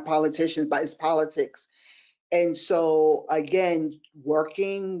done by politicians, by its politics. And so, again,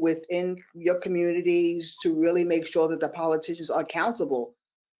 working within your communities to really make sure that the politicians are accountable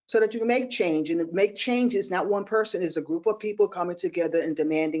so that you can make change. And make change is not one person, it's a group of people coming together and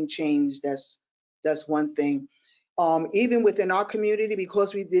demanding change. That's one thing. Even within our community,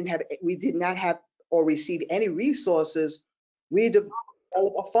 because we did not have or receive any resources, we developed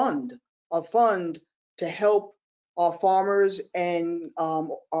a fund to help our farmers and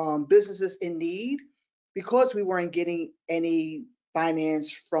businesses in need, because we weren't getting any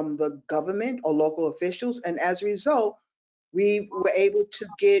finance from the government or local officials. And as a result, we were able to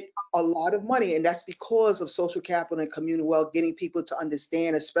get a lot of money, and that's because of social capital and community wealth, getting people to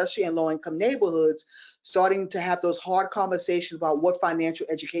understand, especially in low-income neighborhoods, starting to have those hard conversations about what financial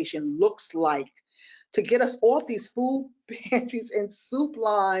education looks like to get us off these food pantries and soup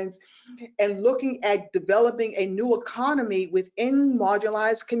lines and looking at developing a new economy within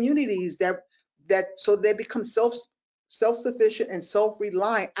marginalized communities that so they become self-sufficient and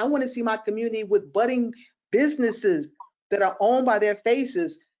self-reliant. I want to see my community with budding businesses that are owned by their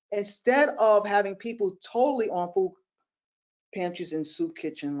faces, instead of having people totally on food pantries and soup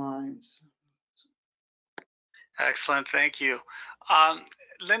kitchen lines. Excellent, thank you. Um,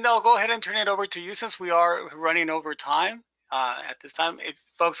 Linda, I'll go ahead and turn it over to you since we are running over time at this time. If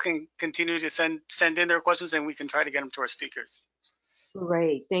folks can continue to send in their questions, and we can try to get them to our speakers.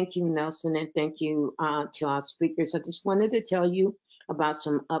 Great. Thank you, Nelson, and thank you to our speakers. I just wanted to tell you about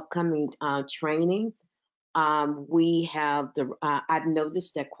some upcoming trainings. We have I've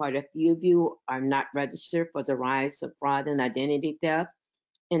noticed that quite a few of you are not registered for the rise of fraud and identity theft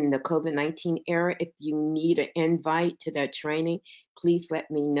in the COVID-19 era. If you need an invite to that training, please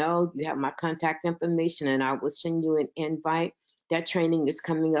let me know. You have my contact information and I will send you an invite. That training is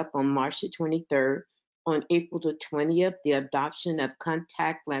coming up on March the 23rd. On April the 20th, the adoption of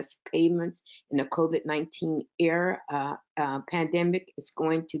contactless payments in the COVID-19 era pandemic is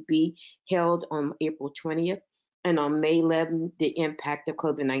going to be held on April 20th. And on May 11th, the impact of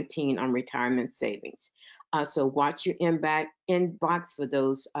COVID-19 on retirement savings. So watch your inbox for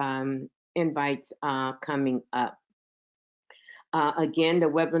those invites coming up. Again, the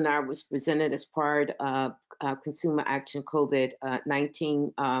webinar was presented as part of Consumer Action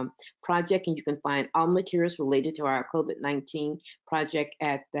COVID-19 project, and you can find all materials related to our COVID-19 project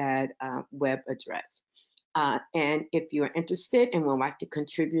at that web address. And if you're interested and would like to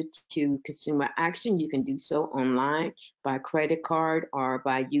contribute to Consumer Action, you can do so online by credit card or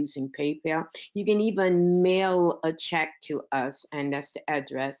by using PayPal. You can even mail a check to us, and that's the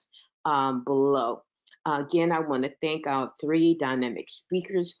address below. Again, I want to thank our three dynamic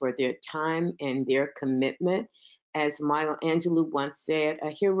speakers for their time and their commitment. As Maya Angelou once said,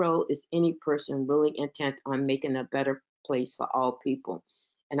 a hero is any person really intent on making a better place for all people.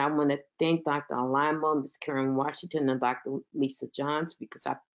 And I want to thank Dr. Alaimo, Ms. Karen Washington, and Dr. Lisa Jahns, because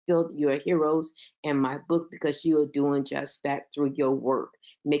I feel you're heroes in my book because you are doing just that through your work,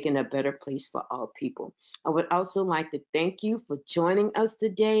 making a better place for all people. I would also like to thank you for joining us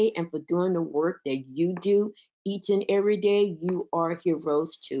today and for doing the work that you do each and every day. You are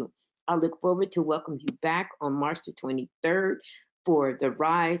heroes too. I look forward to welcome you back on March the 23rd for the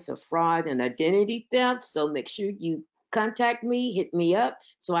rise of fraud and identity theft. So make sure you contact me, hit me up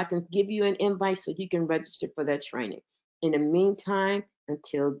so I can give you an invite so you can register for that training. In the meantime,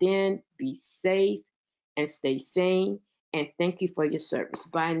 until then, be safe and stay sane. And thank you for your service.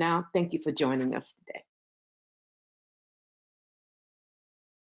 Bye now. Thank you for joining us today.